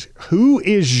is, who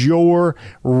is your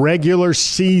regular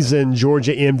season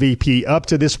Georgia MVP up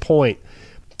to this point?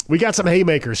 We got some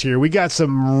haymakers here. We got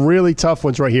some really tough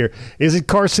ones right here. Is it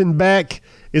Carson Beck?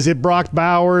 Is it Brock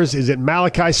Bowers? Is it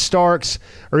Malachi Starks?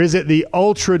 Or is it the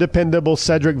ultra-dependable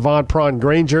Cedric Von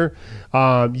Pron-Granger?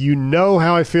 You know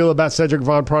how I feel about Cedric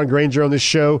Von Pron-Granger on this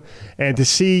show. And to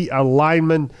see a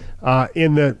lineman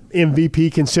in the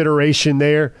MVP consideration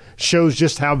there shows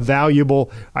just how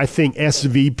valuable I think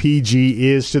SVPG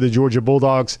is to the Georgia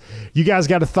Bulldogs. You guys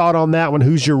got a thought on that one?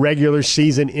 Who's your regular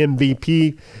season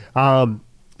MVP?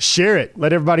 Share it.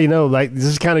 Let everybody know. Like, this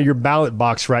is kind of your ballot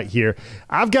box right here.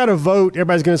 I've got a vote.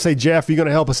 Everybody's going to say, Jeff, you're going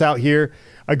to help us out here.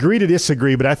 Agree to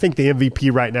disagree, but I think the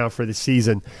MVP right now for the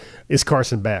season is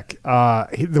Carson Beck.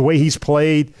 The way he's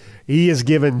played, he has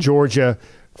given Georgia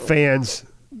fans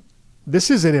 –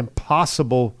 this is an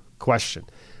impossible question.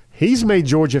 He's made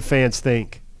Georgia fans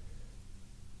think,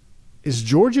 is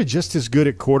Georgia just as good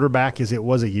at quarterback as it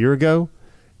was a year ago?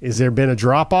 Has there been a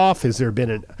drop-off? Has there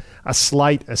been a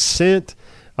slight ascent?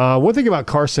 One thing about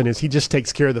Carson is he just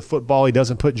takes care of the football. He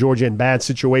doesn't put Georgia in bad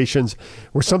situations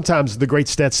where sometimes the great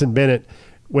Stetson Bennett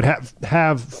would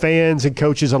have fans and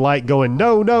coaches alike going,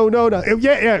 no.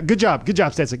 Yeah, good job,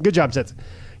 Stetson. Good job, Stetson.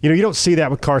 You don't see that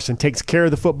with Carson. Takes care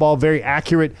of the football, very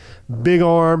accurate, big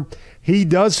arm. He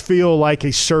does feel like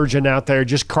a surgeon out there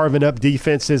just carving up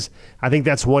defenses. I think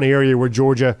that's one area where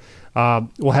Georgia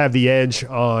will have the edge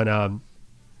on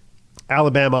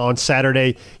Alabama on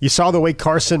Saturday. You saw the way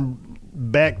Carson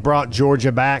Beck brought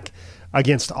Georgia back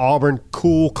against Auburn.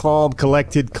 Cool, calm,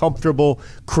 collected, comfortable,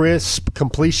 crisp,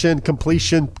 completion.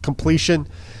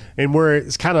 And where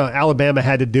it's kind of Alabama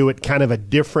had to do it kind of a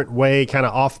different way, kind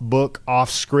of off book, off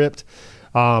script.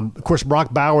 Of course,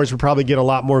 Brock Bowers would probably get a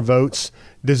lot more votes,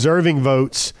 deserving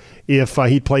votes, if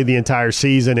he'd played the entire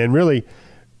season. And really,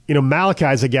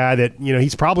 Malachi's a guy that,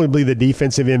 he's probably the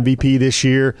defensive MVP this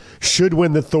year, should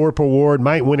win the Thorpe Award,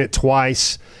 might win it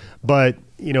twice. But,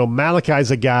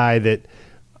 Malachi's a guy that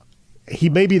he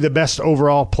may be the best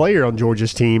overall player on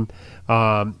Georgia's team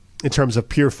in terms of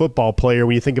pure football player.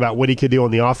 When you think about what he could do on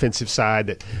the offensive side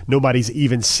that nobody's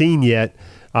even seen yet,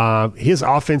 his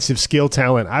offensive skill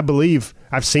talent, I believe,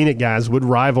 I've seen it, guys, would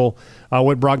rival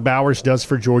what Brock Bowers does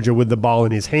for Georgia with the ball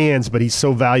in his hands, but he's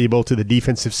so valuable to the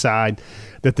defensive side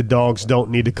that the Dogs don't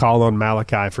need to call on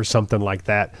Malachi for something like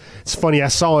that. It's funny, I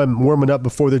saw him warming up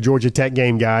before the Georgia Tech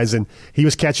game, guys, and he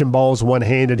was catching balls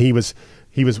one-handed. He was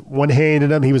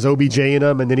one-handed them, he was OBJing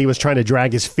them, and then he was trying to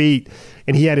drag his feet,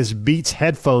 and he had his Beats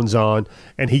headphones on,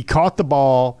 and he caught the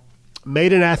ball,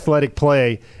 made an athletic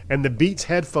play, and the Beats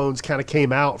headphones kind of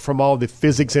came out from all the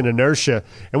physics and inertia.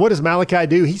 And what does Malachi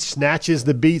do? He snatches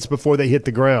the Beats before they hit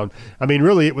the ground. I mean,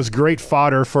 really, it was great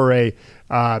fodder for a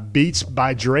Beats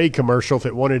by Dre commercial if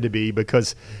it wanted to be,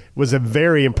 because it was a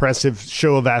very impressive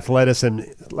show of athleticism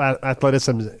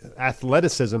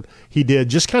he did,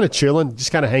 just kind of chilling,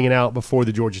 just kind of hanging out before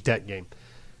the Georgia Tech game.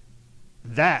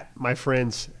 That, my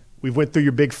friends, we've went through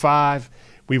your Big Five.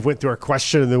 We've went through our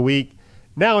question of the week.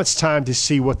 Now it's time to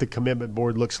see what the commitment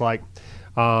board looks like.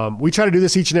 We try to do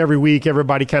this each and every week.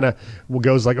 Everybody kind of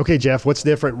goes like, okay, Jeff, what's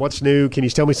different? What's new? Can you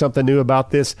tell me something new about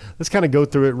this? Let's kind of go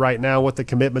through it right now, what the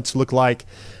commitments look like.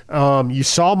 You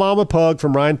saw Mama Pug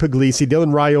from Ryan Puglisi.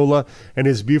 Dylan Raiola and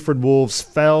his Buford Wolves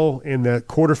fell in the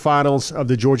quarterfinals of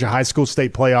the Georgia High School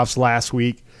State Playoffs last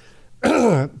week.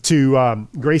 to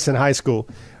Grayson High School.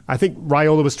 I think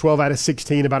Raiola was 12 out of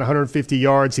 16, about 150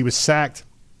 yards. He was sacked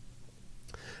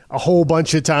a whole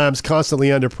bunch of times,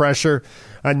 constantly under pressure.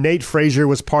 Nate Frazier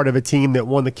was part of a team that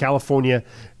won the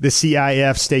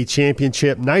CIF state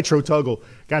championship. Nitro Tuggle.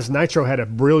 Guys, Nitro had a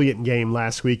brilliant game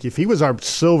last week. If he was our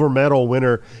silver medal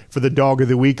winner for the Dog of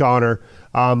the Week honor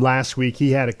last week,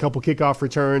 he had a couple kickoff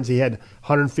returns. He had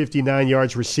 159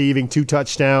 yards receiving, 2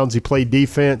 touchdowns. He played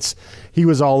defense. He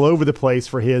was all over the place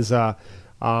for his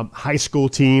high school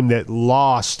team that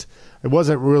lost. It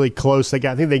wasn't really close. I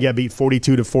think they got beat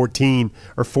 42-14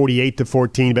 or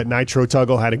 48-14, but Nitro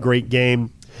Tuggle had a great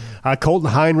game. Colton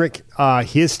Heinrich,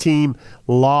 his team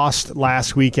lost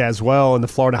last week as well in the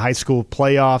Florida High School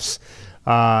playoffs.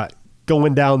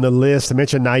 Going down the list, I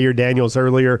mentioned Nair Daniels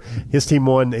earlier. His team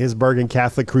won. His Bergen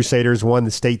Catholic Crusaders won the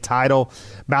state title.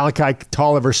 Malachi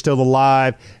Tolliver still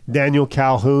alive. Daniel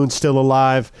Calhoun still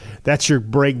alive. That's your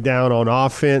breakdown on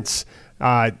offense.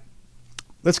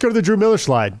 Let's go to the Drew Miller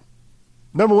slide.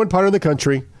 Number 1 punter in the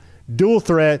country, dual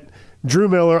threat, Drew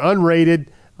Miller, unrated,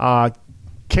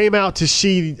 came out to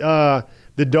see the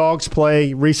Dogs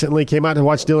play recently, came out to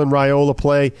watch Dylan Raiola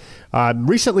play,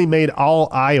 recently made All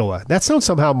Iowa. That sounds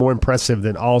somehow more impressive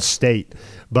than All State,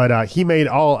 but he made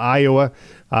All Iowa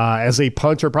as a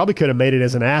punter. Probably could have made it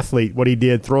as an athlete, what he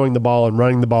did, throwing the ball and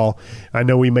running the ball. I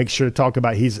know we make sure to talk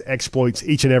about his exploits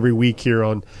each and every week here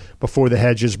on Before the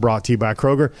Hedges, brought to you by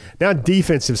Kroger. Now,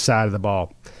 defensive side of the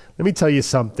ball. Let me tell you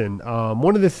something.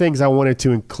 One of the things I wanted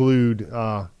to include,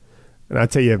 and I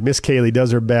tell you, Miss Kaylee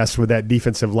does her best with that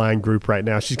defensive line group right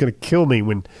now. She's going to kill me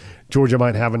when Georgia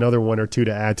might have another 1 or 2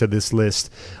 to add to this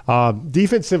list.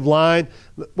 Defensive line,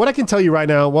 what I can tell you right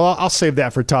now, well, I'll save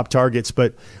that for top targets,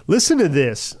 but listen to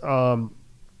this.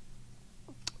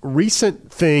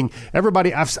 Recent thing,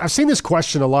 everybody, I've seen this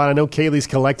question a lot. I know Kaylee's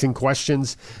collecting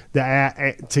questions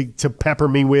to pepper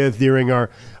me with during our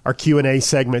Q&A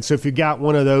segment. So if you got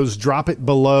one of those, drop it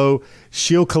below.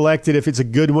 She'll collect it if it's a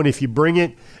good one. If you bring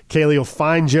it, Kaylee will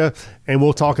find you, and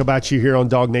we'll talk about you here on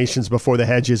Dog Nations Before the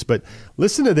Hedges. But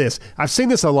listen to this. I've seen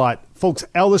this a lot. Folks,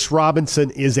 Ellis Robinson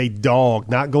is a dog,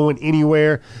 not going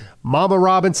anywhere. Mama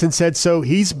Robinson said so.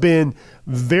 He's been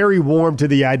very warm to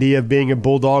the idea of being a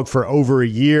Bulldog for over a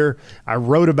year. I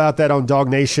wrote about that on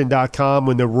DogNation.com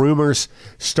when the rumors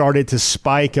started to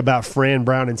spike about Fran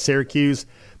Brown in Syracuse.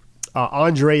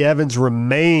 Andre Evans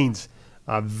remains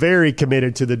very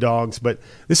committed to the Dogs. But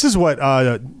this is what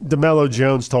DeMello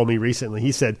Jones told me recently.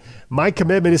 He said, "My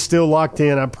commitment is still locked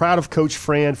in. I'm proud of Coach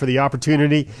Fran for the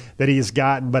opportunity that he has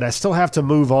gotten, but I still have to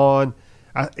move on.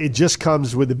 It just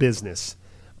comes with the business.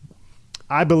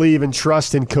 I believe and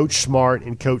trust in Coach Smart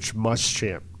and Coach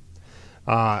Muschamp."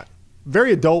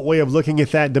 Very adult way of looking at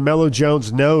that. DeMello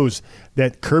Jones knows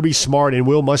that Kirby Smart and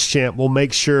Will Muschamp will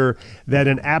make sure that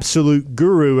an absolute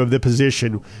guru of the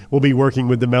position will be working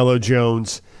with DeMello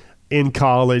Jones in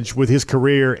college with his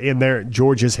career in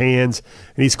Georgia's hands,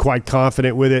 and he's quite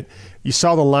confident with it. You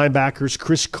saw the linebackers.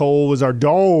 Chris Cole was our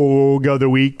Dog of the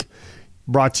Week,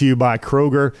 brought to you by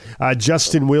Kroger.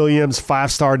 Justin Williams,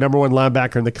 5-star, number 1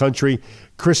 linebacker in the country.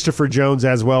 Christopher Jones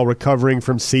as well, recovering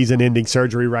from season-ending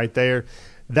surgery right there.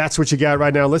 That's what you got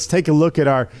right now. Let's take a look at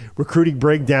our recruiting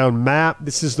breakdown map.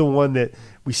 This is the one that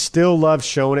we still love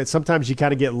showing it. Sometimes you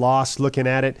kind of get lost looking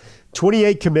at it.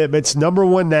 28 commitments, number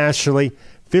 1 nationally,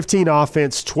 15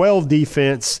 offense, 12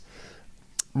 defense,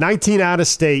 19 out of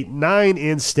state, 9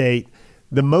 in-state.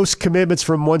 The most commitments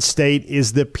from one state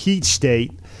is the Peach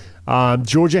State.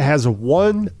 Georgia has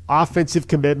 1 offensive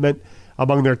commitment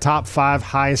among their top 5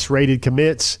 highest-rated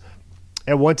commits.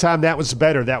 At one time, that was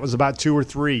better. That was about 2 or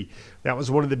 3. That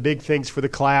was one of the big things for the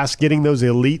class, getting those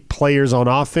elite players on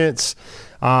offense.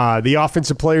 The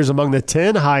offensive players among the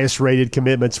 10 highest-rated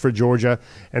commitments for Georgia,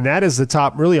 and that is the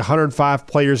top, really 105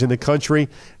 players in the country.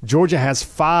 Georgia has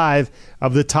 5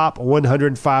 of the top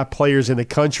 105 players in the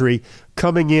country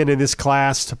coming in this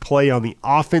class to play on the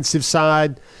offensive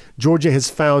side. Georgia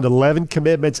has found 11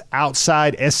 commitments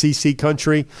outside SEC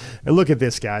country. And look at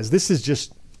this, guys. This is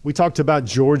just, we talked about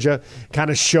Georgia kind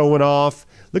of showing off.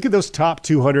 Look at those top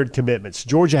 200 commitments.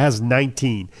 Georgia has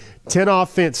 19. 10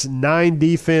 offense, 9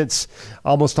 defense.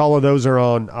 Almost all of those are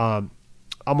on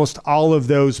almost all of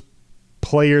those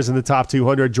players in the top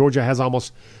 200. Georgia has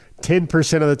almost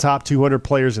 10% of the top 200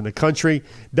 players in the country.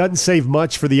 Doesn't save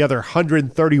much for the other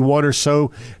 131 or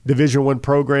so Division I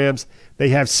programs. They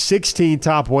have 16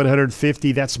 top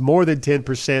 150. That's more than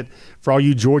 10% for all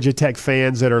you Georgia Tech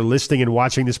fans that are listening and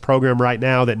watching this program right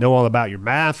now that know all about your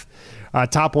math.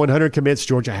 Top 100 commits,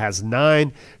 Georgia has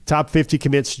 9. Top 50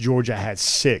 commits, Georgia has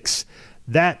 6.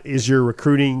 That is your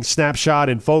recruiting snapshot.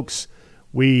 And, folks,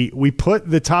 We put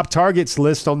the top targets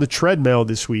list on the treadmill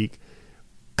this week,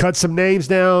 cut some names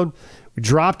down, we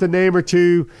dropped a name or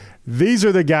two. These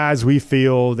are the guys we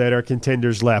feel that are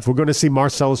contenders left. We're going to see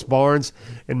Marcellus Barnes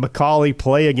and McCauley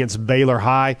play against Baylor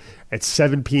High at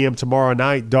 7 p.m. tomorrow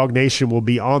night. Dog Nation will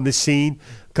be on the scene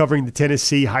covering the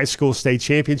Tennessee High School State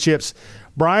Championships.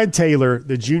 Brian Taylor,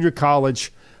 the junior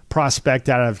college prospect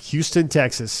out of Houston,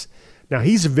 Texas. Now,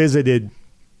 he's visited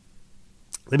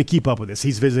 – let me keep up with this.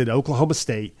 He's visited Oklahoma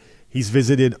State. He's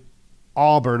visited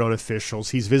Auburn on officials.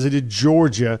 He's visited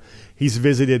Georgia. He's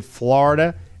visited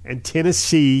Florida and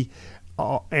Tennessee,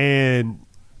 and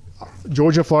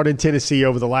Georgia, Florida, and Tennessee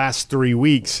over the last 3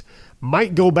 weeks.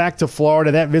 Might go back to Florida.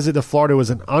 That visit to Florida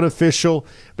was an unofficial,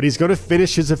 but he's going to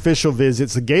finish his official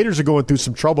visits. The Gators are going through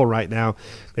some trouble right now.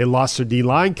 They lost their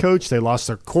D-line coach. They lost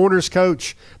their corners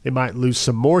coach. They might lose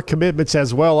some more commitments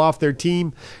as well off their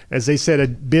team. As they said, a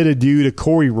bit adieu to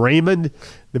Corey Raymond,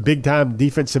 the big-time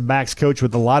defensive backs coach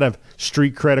with a lot of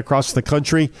street cred across the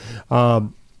country.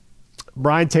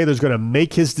 Brian Taylor's going to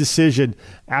make his decision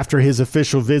after his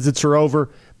official visits are over.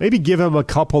 Maybe give him a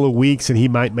couple of weeks and he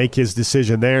might make his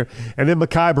decision there. And then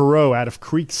Mekhi Barrow out of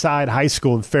Creekside High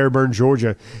School in Fairburn,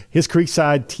 Georgia. His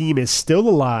Creekside team is still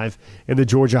alive in the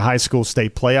Georgia High School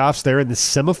State playoffs. They're in the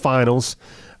semifinals.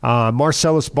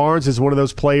 Marcellus Barnes is one of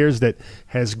those players that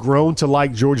has grown to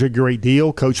like Georgia a great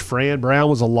deal. Coach Fran Brown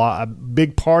was a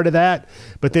big part of that.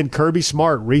 But then Kirby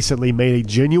Smart recently made a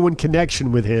genuine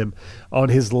connection with him on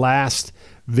his last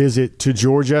visit to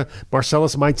Georgia.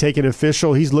 Marcellus might take an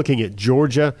official. He's looking at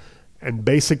Georgia and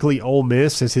basically Ole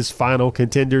Miss as his final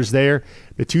contenders there.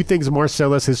 The two things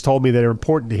Marcellus has told me that are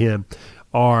important to him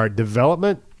are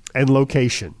development and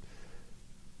location.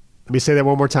 Let me say that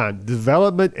one more time.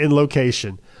 Development and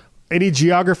location. Any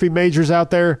geography majors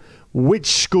out there? Which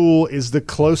school is the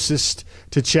closest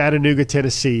to Chattanooga,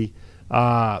 Tennessee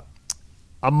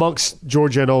amongst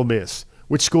Georgia and Ole Miss?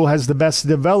 Which school has the best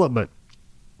development?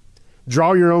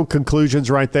 Draw your own conclusions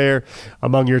right there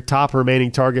among your top remaining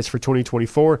targets for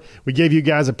 2024. We gave you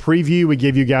guys a preview. We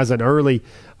gave you guys an early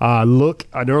look,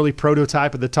 an early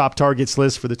prototype of the top targets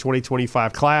list for the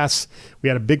 2025 class. We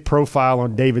had a big profile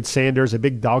on David Sanders, a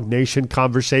big Dog Nation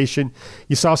conversation.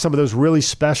 You saw some of those really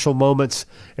special moments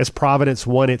as Providence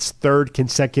won its third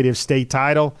consecutive state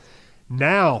title.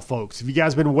 Now, folks, if you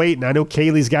guys been waiting, I know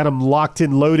Kaylee's got them locked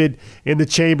and loaded in the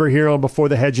chamber here on Before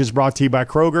the Hedges, brought to you by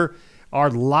Kroger. Our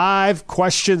live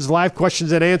questions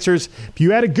and answers. If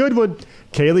you had a good one,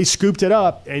 Kaylee scooped it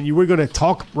up, and we're going to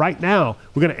talk right now.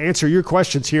 We're going to answer your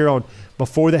questions here on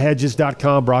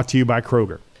BeforeTheHedges.com, brought to you by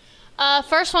Kroger.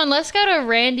 First one, let's go to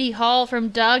Randy Hall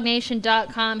from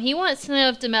DogNation.com. He wants to know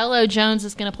if DeMello Jones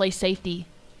is going to play safety.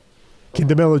 Can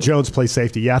DeMello Jones play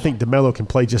safety? Yeah, I think DeMello can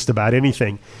play just about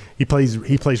anything. He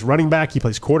plays running back, he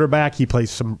plays quarterback, he played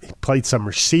some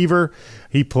receiver,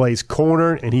 he plays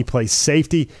corner, and he plays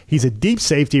safety. He's a deep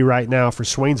safety right now for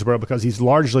Swainsboro because he's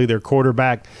largely their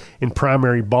quarterback and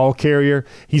primary ball carrier.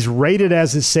 He's rated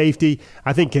as a safety.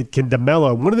 I think can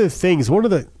DeMello. One of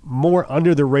the more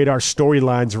under the radar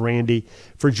storylines, Randy,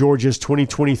 for Georgia's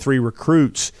 2024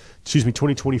 recruits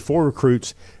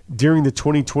during the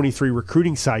 2023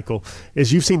 recruiting cycle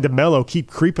is you've seen DeMello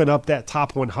keep creeping up that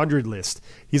top 100 list.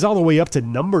 He's all the way up to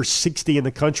number 60 in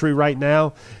the country right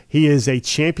now. He is a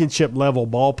championship-level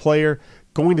ball player,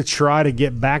 going to try to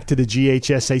get back to the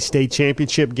GHSA state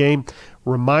championship game.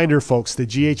 Reminder, folks, the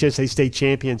GHSA state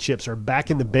championships are back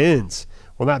in the bins.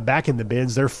 Well, not back in the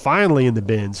bins. They're finally in the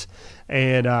bins.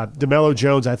 And DeMello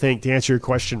Jones, I think, to answer your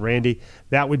question, Randy,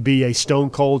 that would be a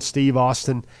stone-cold Steve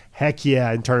Austin heck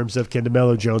yeah in terms of can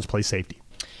DeMello Jones play safety.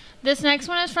 This next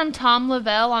one is from Tom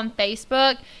Lavelle on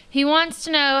Facebook. He wants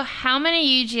to know how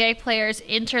many UGA players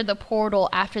entered the portal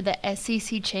after the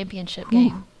SEC championship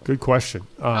game. Good question.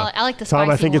 I like the Tom,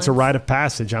 I think ones. it's a rite of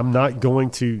passage. I'm not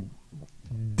going to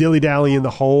dilly-dally in the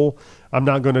hole. I'm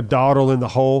not going to dawdle in the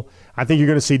hole. I think you're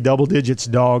going to see double digits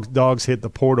dogs hit the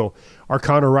portal. Our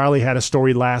Connor Riley had a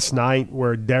story last night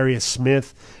where Darius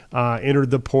Smith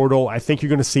entered the portal. I think you're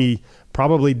going to see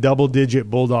probably double-digit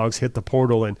Bulldogs hit the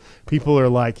portal, and people are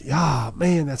like,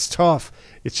 man, that's tough.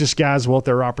 It's just guys want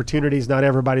their opportunities. Not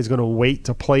everybody's going to wait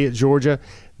to play at Georgia.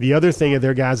 The other thing of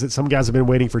their guys that some guys have been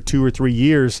waiting for 2 or 3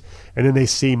 years, and then they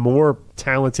see more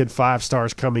talented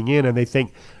 5-stars coming in, and they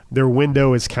think their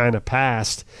window is kind of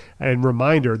past. And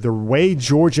reminder, the way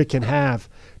Georgia can have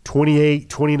 28,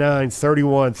 29,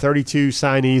 31, 32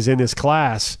 signees in this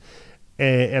class,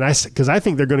 because I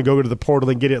think they're going to go to the portal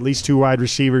and get at least 2 wide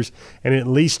receivers and at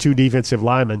least 2 defensive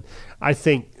linemen. I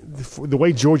think the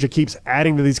way Georgia keeps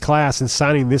adding to these class and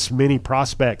signing this many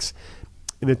prospects,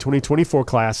 in the 2024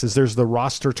 class is there's the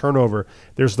roster turnover.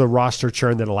 There's the roster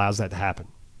churn that allows that to happen.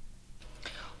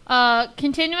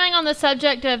 Continuing on the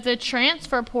subject of the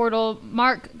transfer portal,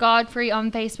 Mark Godfrey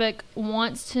on Facebook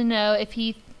wants to know if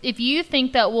you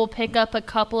think that we'll pick up a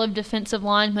couple of defensive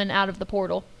linemen out of the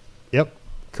portal. Yep,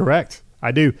 correct.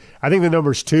 I do. I think the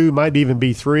number's 2, might even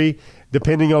be 3,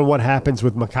 depending on what happens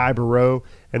with Mekhi Barrow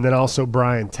and then also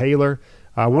Brian Taylor.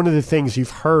 One of the things you've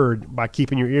heard by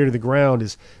keeping your ear to the ground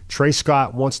is Trey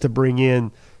Scott wants to bring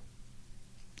in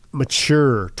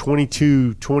mature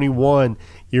 22,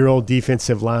 21-year-old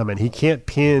defensive lineman. He can't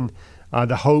pin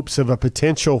the hopes of a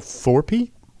potential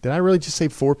 4-peat. Did I really just say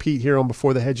 4-peat here on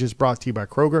Before the Hedges, brought to you by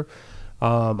Kroger?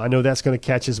 I know that's going to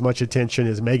catch as much attention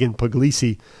as Megan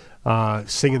Puglisi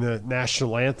singing the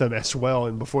national anthem as well,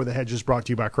 and Before the Hedges, brought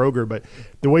to you by Kroger. But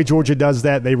the way Georgia does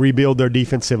that, they rebuild their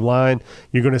defensive line.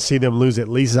 You're going to see them lose at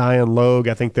least Zion Logue.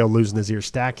 I think they'll lose Nazir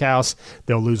Stackhouse.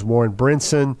 They'll lose Warren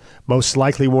Brinson, most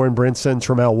likely Warren Brinson,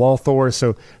 Tremel Walthor.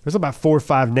 So there's about 4 or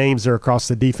 5 names there across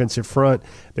the defensive front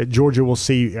that Georgia will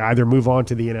see either move on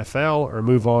to the NFL or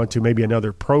move on to maybe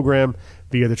another program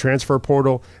via the transfer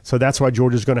portal. So that's why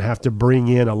Georgia's going to have to bring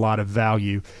in a lot of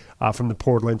value from the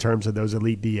portal in terms of those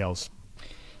elite DLs.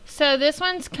 So this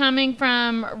one's coming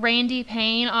from Randy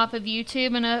Payne off of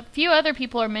YouTube, and a few other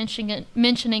people are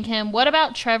mentioning him. What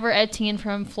about Trevor Etienne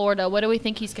from Florida? What do we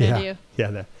think he's going to do?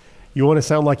 Yeah, you want to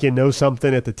sound like you know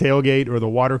something at the tailgate or the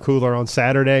water cooler on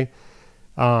Saturday.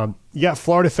 You got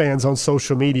Florida fans on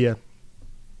social media.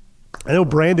 I know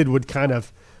Brandon would kind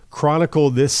of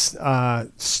chronicle this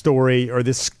story or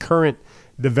this current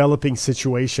developing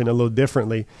situation a little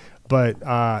differently, but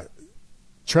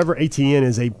Trevor Etienne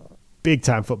is a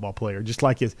big-time football player, just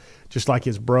like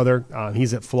his brother.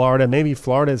 He's at Florida. Maybe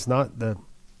Florida is not the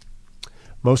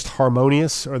most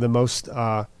harmonious or the most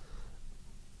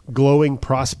glowing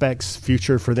prospects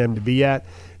future for them to be at.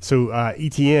 So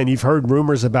Etienne, you've heard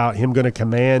rumors about him going to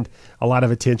command a lot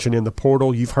of attention in the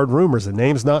portal. You've heard rumors. The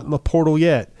name's not in the portal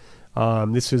yet.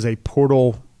 This is a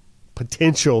portal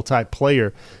potential type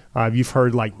player. You've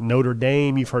heard like Notre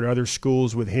Dame. You've heard other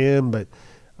schools with him. But,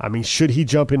 I mean, should he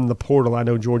jump into the portal, I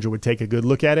know Georgia would take a good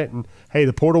look at it. And, hey,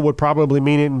 the portal would probably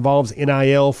mean it involves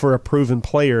NIL for a proven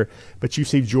player. But you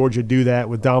see Georgia do that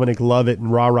with Dominic Lovett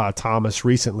and Ra Thomas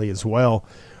recently as well.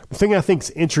 The thing I think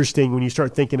is interesting when you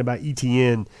start thinking about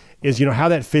ETN is, how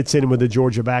that fits in with the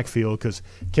Georgia backfield, because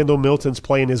Kendall Milton's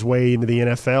playing his way into the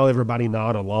NFL. Everybody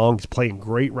nod along. He's playing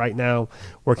great right now,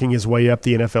 working his way up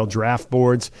the NFL draft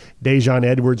boards. Dejon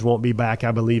Edwards won't be back,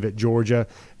 I believe, at Georgia.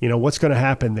 What's going to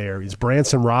happen there? Is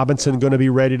Branson Robinson going to be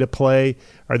ready to play?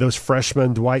 Are those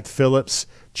freshmen, Dwight Phillips,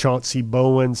 Chauncey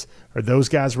Bowens, are those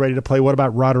guys ready to play? What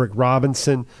about Roderick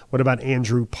Robinson? What about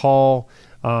Andrew Paul?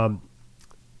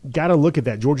 Got to look at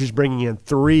that. Georgia's bringing in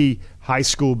 3 high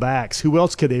school backs. Who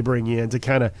else could they bring in to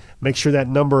kind of make sure that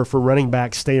number for running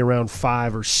backs stay around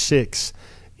 5 or 6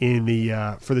 in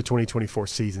the for the 2024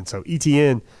 season? So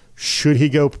ETN, should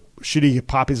he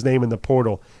pop his name in the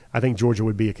portal? I think Georgia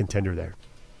would be a contender there.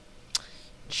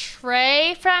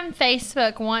 Trey from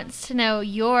Facebook wants to know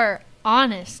your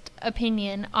honest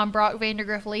opinion on Brock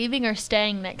Vandagriff leaving or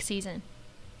staying next season.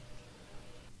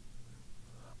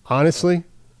 Honestly,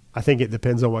 I think it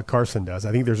depends on what Carson does.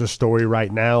 I think there's a story right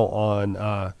now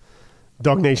on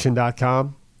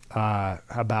DogNation.com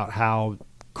about how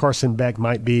Carson Beck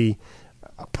might be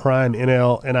a prime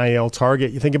NIL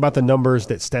target. You think about the numbers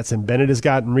that Stetson Bennett has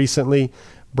gotten recently,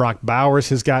 Brock Bowers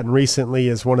has gotten recently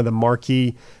as one of the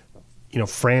marquee,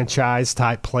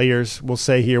 franchise-type players. We'll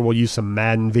say here, we'll use some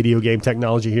Madden video game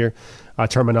technology here,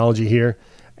 terminology here.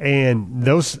 And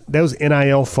those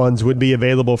NIL funds would be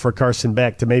available for Carson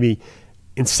Beck to maybe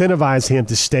incentivize him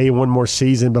to stay one more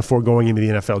season before going into the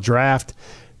NFL draft.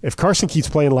 If Carson keeps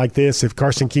playing like this, if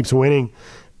Carson keeps winning,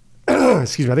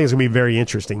 excuse me, I think it's going to be very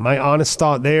interesting. My honest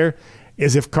thought there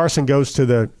is if Carson goes to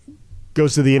the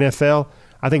NFL,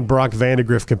 I think Brock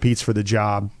Vandagriff competes for the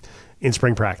job in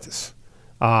spring practice.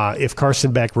 If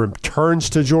Carson Beck returns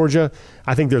to Georgia,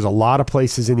 I think there's a lot of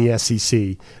places in the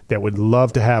SEC that would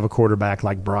love to have a quarterback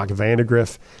like Brock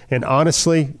Vandagriff. And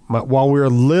honestly, while we're a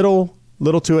little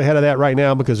too ahead of that right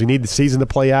now because we need the season to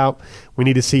play out, we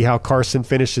need to see how Carson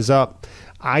finishes up,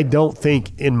 I don't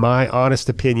think, in my honest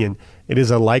opinion, it is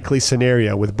a likely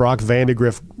scenario with Brock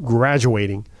Vandagriff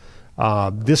graduating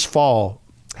this fall,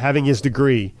 having his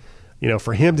degree,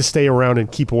 for him to stay around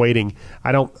and keep waiting.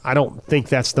 I don't think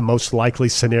that's the most likely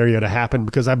scenario to happen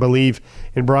because I believe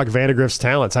in Brock Vandagriff's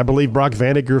talents. I believe Brock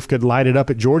Vandagriff could light it up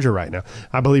at Georgia right now.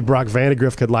 I believe Brock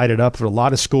Vandagriff could light it up for a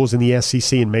lot of schools in the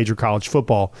SEC and major college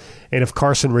football. And if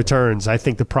Carson returns, I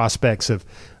think the prospects of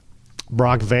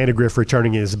Brock Vandagriff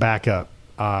returning as backup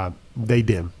they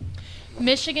dim.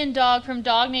 Michigan Dog from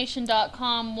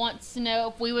DogNation.com wants to know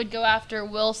if we would go after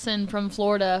Wilson from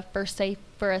Florida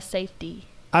for a safety.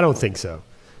 I don't think so.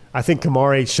 I think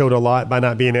Kamari showed a lot by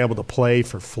not being able to play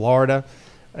for Florida.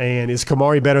 And is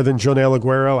Kamari better than Jonell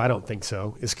Aguero? I don't think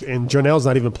so. And Jonell's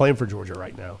not even playing for Georgia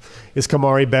right now. Is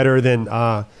Kamari better than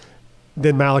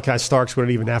Malachi Starks?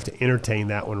 Wouldn't even have to entertain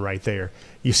that one right there.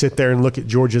 You sit there and look at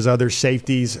Georgia's other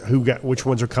safeties, which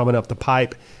ones are coming up the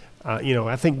pipe.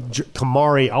 I think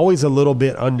Kamari, always a little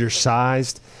bit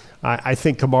undersized. I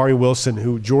think Kamari Wilson,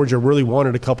 who Georgia really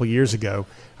wanted a couple years ago,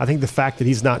 I think the fact that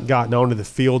he's not gotten onto the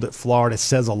field at Florida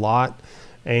says a lot,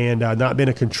 and not been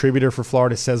a contributor for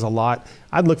Florida says a lot.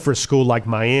 I'd look for a school like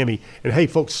Miami. And, hey,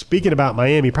 folks, speaking about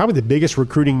Miami, probably the biggest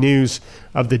recruiting news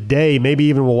of the day, maybe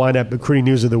even will wind up recruiting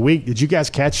news of the week. Did you guys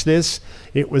catch this?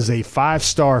 It was a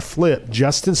 5-star flip.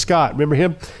 Justin Scott, remember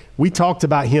him? We talked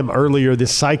about him earlier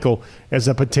this cycle as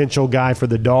a potential guy for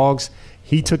the Dogs.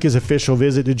 He took his official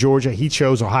visit to Georgia. He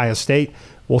chose Ohio State.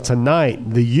 Well,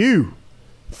 tonight, the U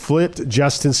flipped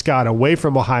Justin Scott away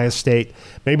from Ohio State.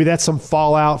 Maybe that's some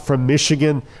fallout from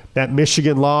Michigan, that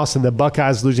Michigan loss and the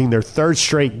Buckeyes losing their third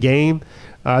straight game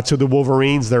to the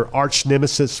Wolverines, their arch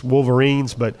nemesis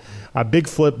Wolverines. But a big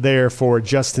flip there for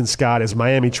Justin Scott as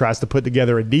Miami tries to put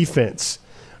together a defense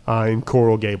in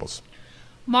Coral Gables.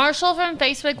 Marshall from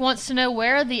Facebook wants to know,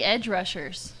 where are the edge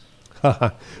rushers?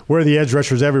 Where are the edge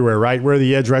rushers everywhere, right? Where are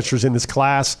the edge rushers in this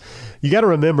class? You got to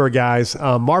remember, guys,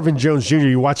 Marvin Jones Jr.,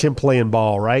 you watch him playing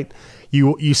ball, right?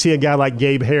 You see a guy like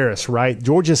Gabe Harris, right?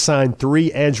 Georgia signed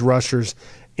 3 edge rushers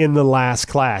in the last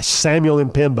class. Samuel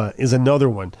Mpemba is another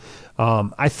one.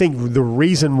 I think the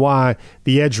reason why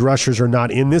the edge rushers are not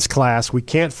in this class, we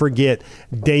can't forget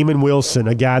Damon Wilson,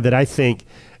 a guy that I think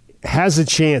has a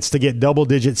chance to get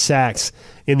double-digit sacks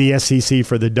in the SEC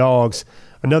for the Dogs.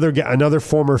 Another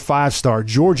former 5-star.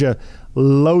 Georgia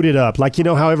loaded up. Like, you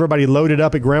know how everybody loaded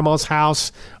up at Grandma's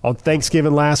house on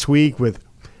Thanksgiving last week with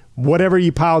whatever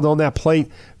you piled on that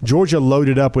plate? Georgia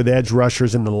loaded up with edge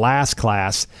rushers in the last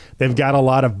class. They've got a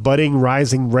lot of budding,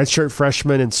 rising redshirt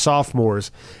freshmen and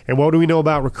sophomores. And what do we know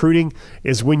about recruiting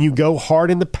is when you go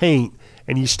hard in the paint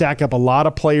and you stack up a lot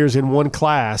of players in one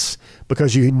class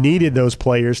because you needed those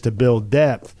players to build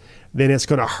depth, then it's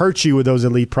going to hurt you with those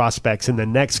elite prospects in the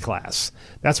next class.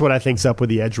 That's what I think's up with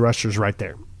the edge rushers right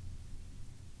there.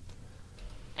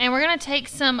 And we're going to take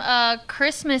some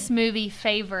Christmas movie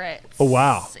favorites. Oh,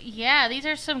 wow. Yeah, these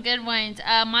are some good ones.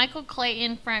 Michael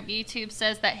Clayton from YouTube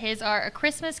says that his are A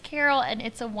Christmas Carol and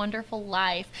It's a Wonderful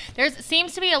Life. There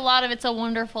seems to be a lot of It's a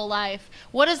Wonderful Life.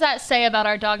 What does that say about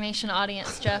our Dog Nation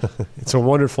audience, Jeff? It's a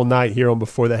wonderful night here on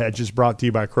Before the Hedges, brought to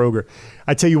you by Kroger.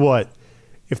 I tell you what,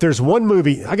 if there's one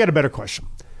movie, I got a better question.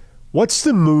 What's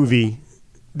the movie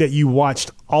that you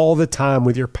watched all the time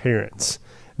with your parents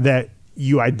that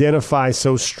you identify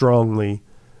so strongly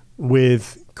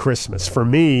with Christmas? For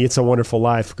me, It's a Wonderful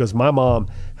Life, because my mom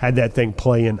had that thing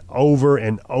playing over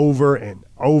and over and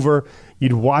over.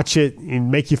 You'd watch it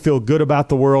and make you feel good about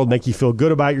the world, make you feel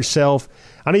good about yourself.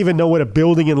 I don't even know what a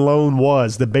building and loan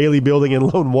was, the Bailey Building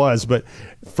and Loan was, but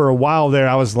for a while there,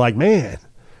 I was like, man,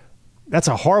 that's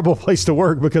a horrible place to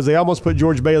work, because they almost put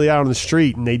George Bailey out on the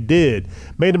street, and they did.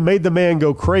 Made the man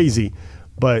go crazy,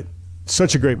 but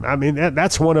such a great, I mean,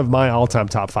 that's one of my all-time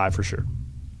top 5 for sure.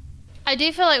 I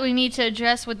do feel like we need to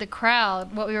address with the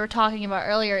crowd what we were talking about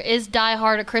earlier. Is Die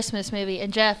Hard a Christmas movie?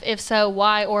 And Jeff, if so,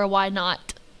 why or why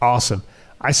not? Awesome.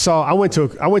 I went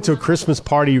to a Christmas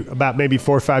party about maybe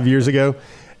 4 or 5 years ago,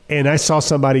 and I saw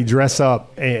somebody dress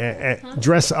up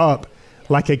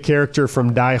like a character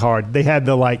from Die Hard. They had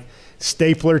the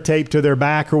stapler tape to their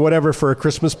back or whatever for a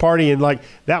Christmas party, and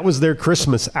that was their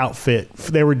Christmas outfit.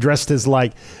 They were dressed as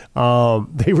John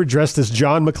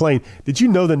McClane. Did you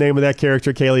know the name of that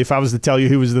character, Kaylee? If I was to tell you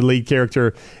who was the lead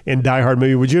character in Die Hard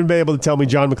movie, would you be able to tell me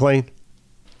John McClane?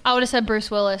 I would have said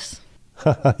Bruce Willis.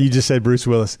 You just said Bruce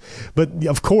Willis. But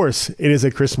of course it is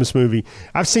a Christmas movie.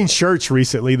 I've seen shirts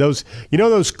recently, those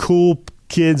cool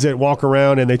kids that walk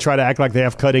around and they try to act like they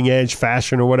have cutting edge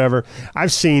fashion or whatever.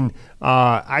 I've seen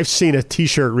a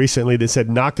T-shirt recently that said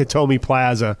Nakatomi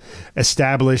Plaza,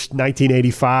 established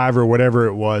 1985 or whatever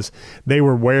it was. They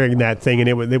were wearing that thing, and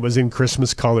it was in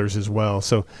Christmas colors as well.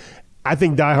 So I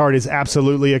think Die Hard is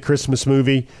absolutely a Christmas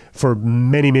movie for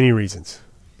many, many reasons.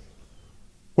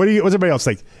 What's everybody else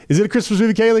think? Is it a Christmas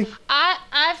movie, Kaylee?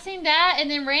 I've seen that, and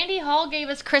then Randy Hall gave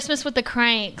us Christmas with the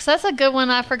Cranks. That's a good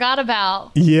one I forgot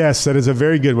about. Yes, that is a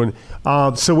very good one.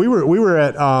 So we were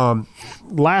at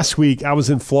last week. I was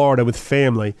in Florida with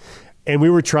family, and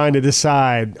we were trying to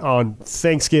decide on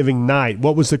Thanksgiving night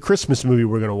what was the Christmas movie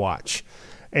we're going to watch.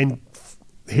 And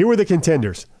here were the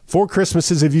contenders: Four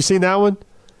Christmases. Have you seen that one?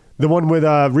 the one with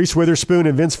Reese Witherspoon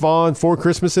and Vince Vaughn, 4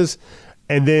 Christmases,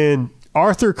 and then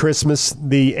Arthur Christmas,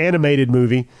 the animated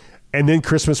movie, and then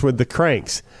Christmas with the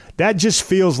Cranks. That just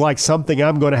feels like something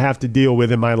I'm going to have to deal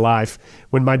with in my life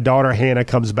when my daughter Hannah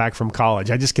comes back from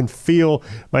college. I just can feel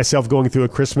myself going through a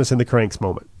Christmas and the Cranks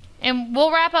moment. And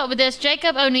we'll wrap up with this.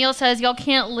 Jacob O'Neill says y'all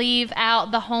can't leave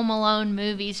out the Home Alone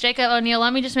movies. Jacob O'Neill,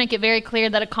 let me just make it very clear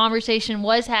that a conversation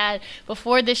was had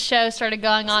before this show started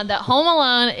going on that Home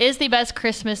Alone is the best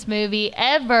Christmas movie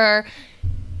ever.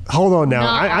 Hold on now.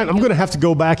 I'm going to have to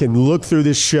go back and look through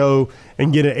this show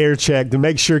and get an air check to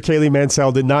make sure Kaylee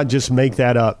Mansell did not just make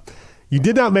that up. You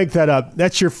did not make that up.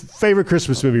 That's your favorite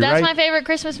Christmas movie, right? That's my favorite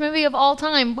Christmas movie of all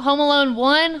time. Home Alone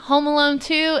 1, Home Alone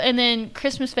 2, and then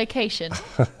Christmas Vacation.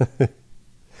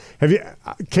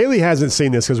 Kaylee hasn't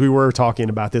seen this because we were talking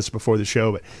about this before the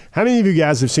show, but how many of you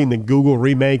guys have seen the Google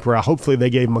remake where hopefully they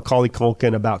gave Macaulay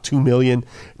Culkin about $2 million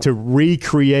to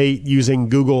recreate using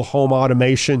Google Home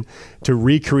Automation to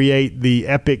recreate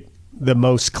the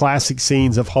most classic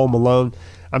scenes of Home Alone?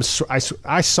 I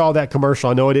saw that commercial.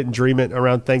 I know I didn't dream it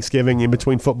around Thanksgiving in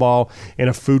between football and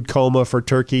a food coma for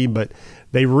turkey, but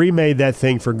they remade that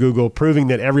thing for Google, proving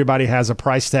that everybody has a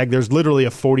price tag. There's literally a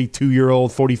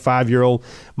 42-year-old, 45-year-old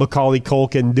Macaulay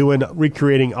Culkin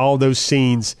recreating all those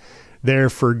scenes there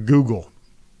for Google.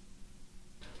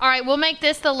 All right, we'll make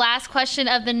this the last question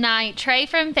of the night. Trey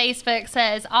from Facebook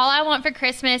says, all I want for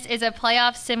Christmas is a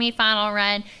playoff semifinal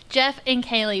run. Jeff and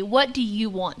Kaylee, what do you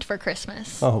want for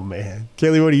Christmas? Oh, man.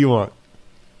 Kaylee, what do you want?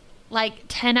 Like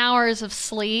 10 hours of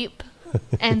sleep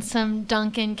and some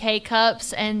Dunkin'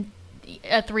 K-Cups and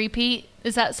a three-peat.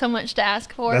 Is that so much to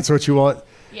ask for? That's what you want?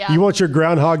 Yeah. You want your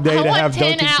Groundhog Day to have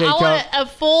Dunkin' K-Cup? I want a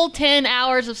full 10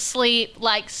 hours of sleep,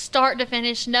 like start to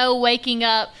finish, no waking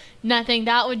up. Nothing.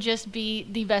 That would just be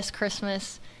the best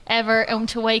Christmas ever. And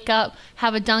to wake up,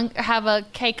 have a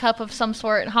K-cup of some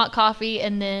sort, hot coffee,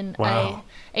 and then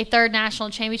a third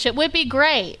national championship would be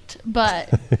great.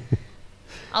 But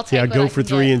I'll take what go I for can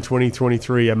 3 get. in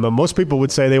 2023. Most people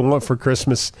would say they want for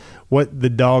Christmas what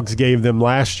the Dogs gave them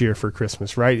last year for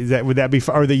Christmas, right? Would that be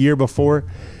or the year before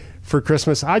for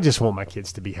Christmas? I just want my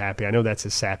kids to be happy. I know that's a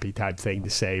sappy type thing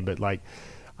to say, but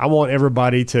I want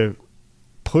everybody to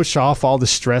push off all the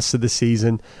stress of the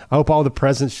season. I hope all the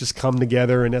presents just come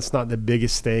together, and that's not the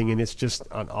biggest thing, and it's just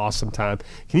an awesome time.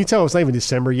 Can you tell it's not even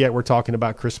December yet? We're talking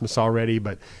about Christmas already,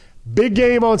 but big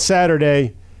game on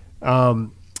Saturday. I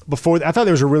thought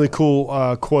there was a really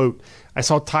cool quote. I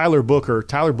saw Tyler Booker,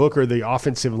 the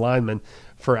offensive lineman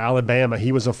for Alabama.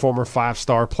 He was a former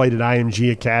 5-star, played at IMG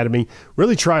Academy,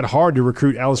 really tried hard to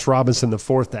recruit Ellis Robinson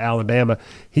IV to Alabama.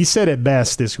 He said it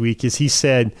best this week he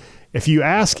said, if you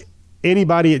ask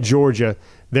anybody at Georgia,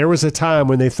 there was a time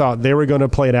when they thought they were going to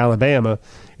play at Alabama.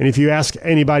 And if you ask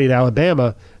anybody at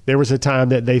Alabama, there was a time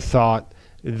that they thought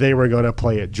they were going to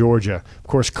play at Georgia. Of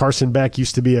course, Carson Beck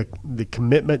used to be the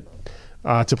commitment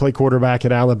to play quarterback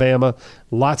at Alabama.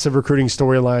 Lots of recruiting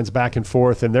storylines back and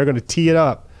forth, and they're going to tee it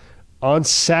up on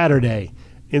Saturday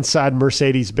inside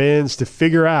Mercedes-Benz to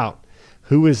figure out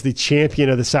who is the champion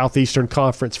of the Southeastern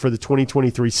Conference for the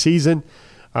 2023 season.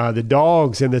 The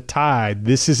Dogs and the Tide.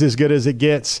 This is as good as it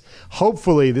gets.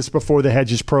 Hopefully, this Before the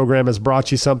Hedges program has brought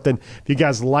you something. If you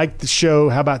guys like the show,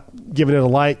 how about giving it a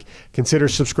like? Consider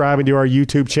subscribing to our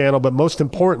YouTube channel. But most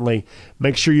importantly,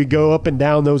 make sure you go up and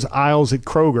down those aisles at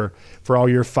Kroger for all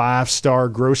your 5-star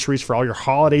groceries, for all your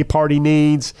holiday party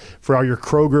needs, for all your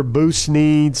Kroger Boost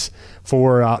needs,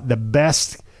 for the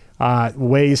best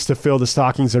ways to fill the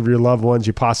stockings of your loved ones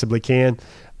you possibly can.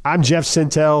 I'm Jeff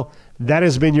Sintel. That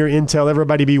has been your intel.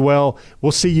 Everybody be well.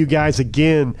 We'll see you guys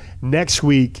again next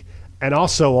week and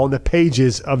also on the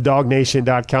pages of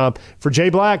DogNation.com. For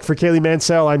Jay Black, for Kaylee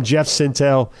Mansell, I'm Jeff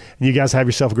Sintel, and you guys have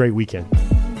yourself a great weekend.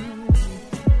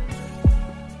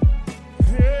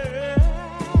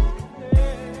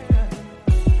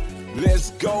 Let's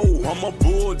go, I'm a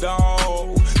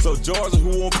bulldog. So Georgia,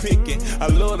 who I'm picking. I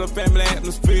love the family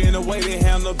atmosphere and the way they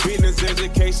handle business.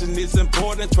 Education is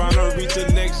important, trying to reach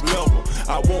the next level.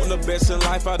 I want the best in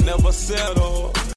life, I never settle.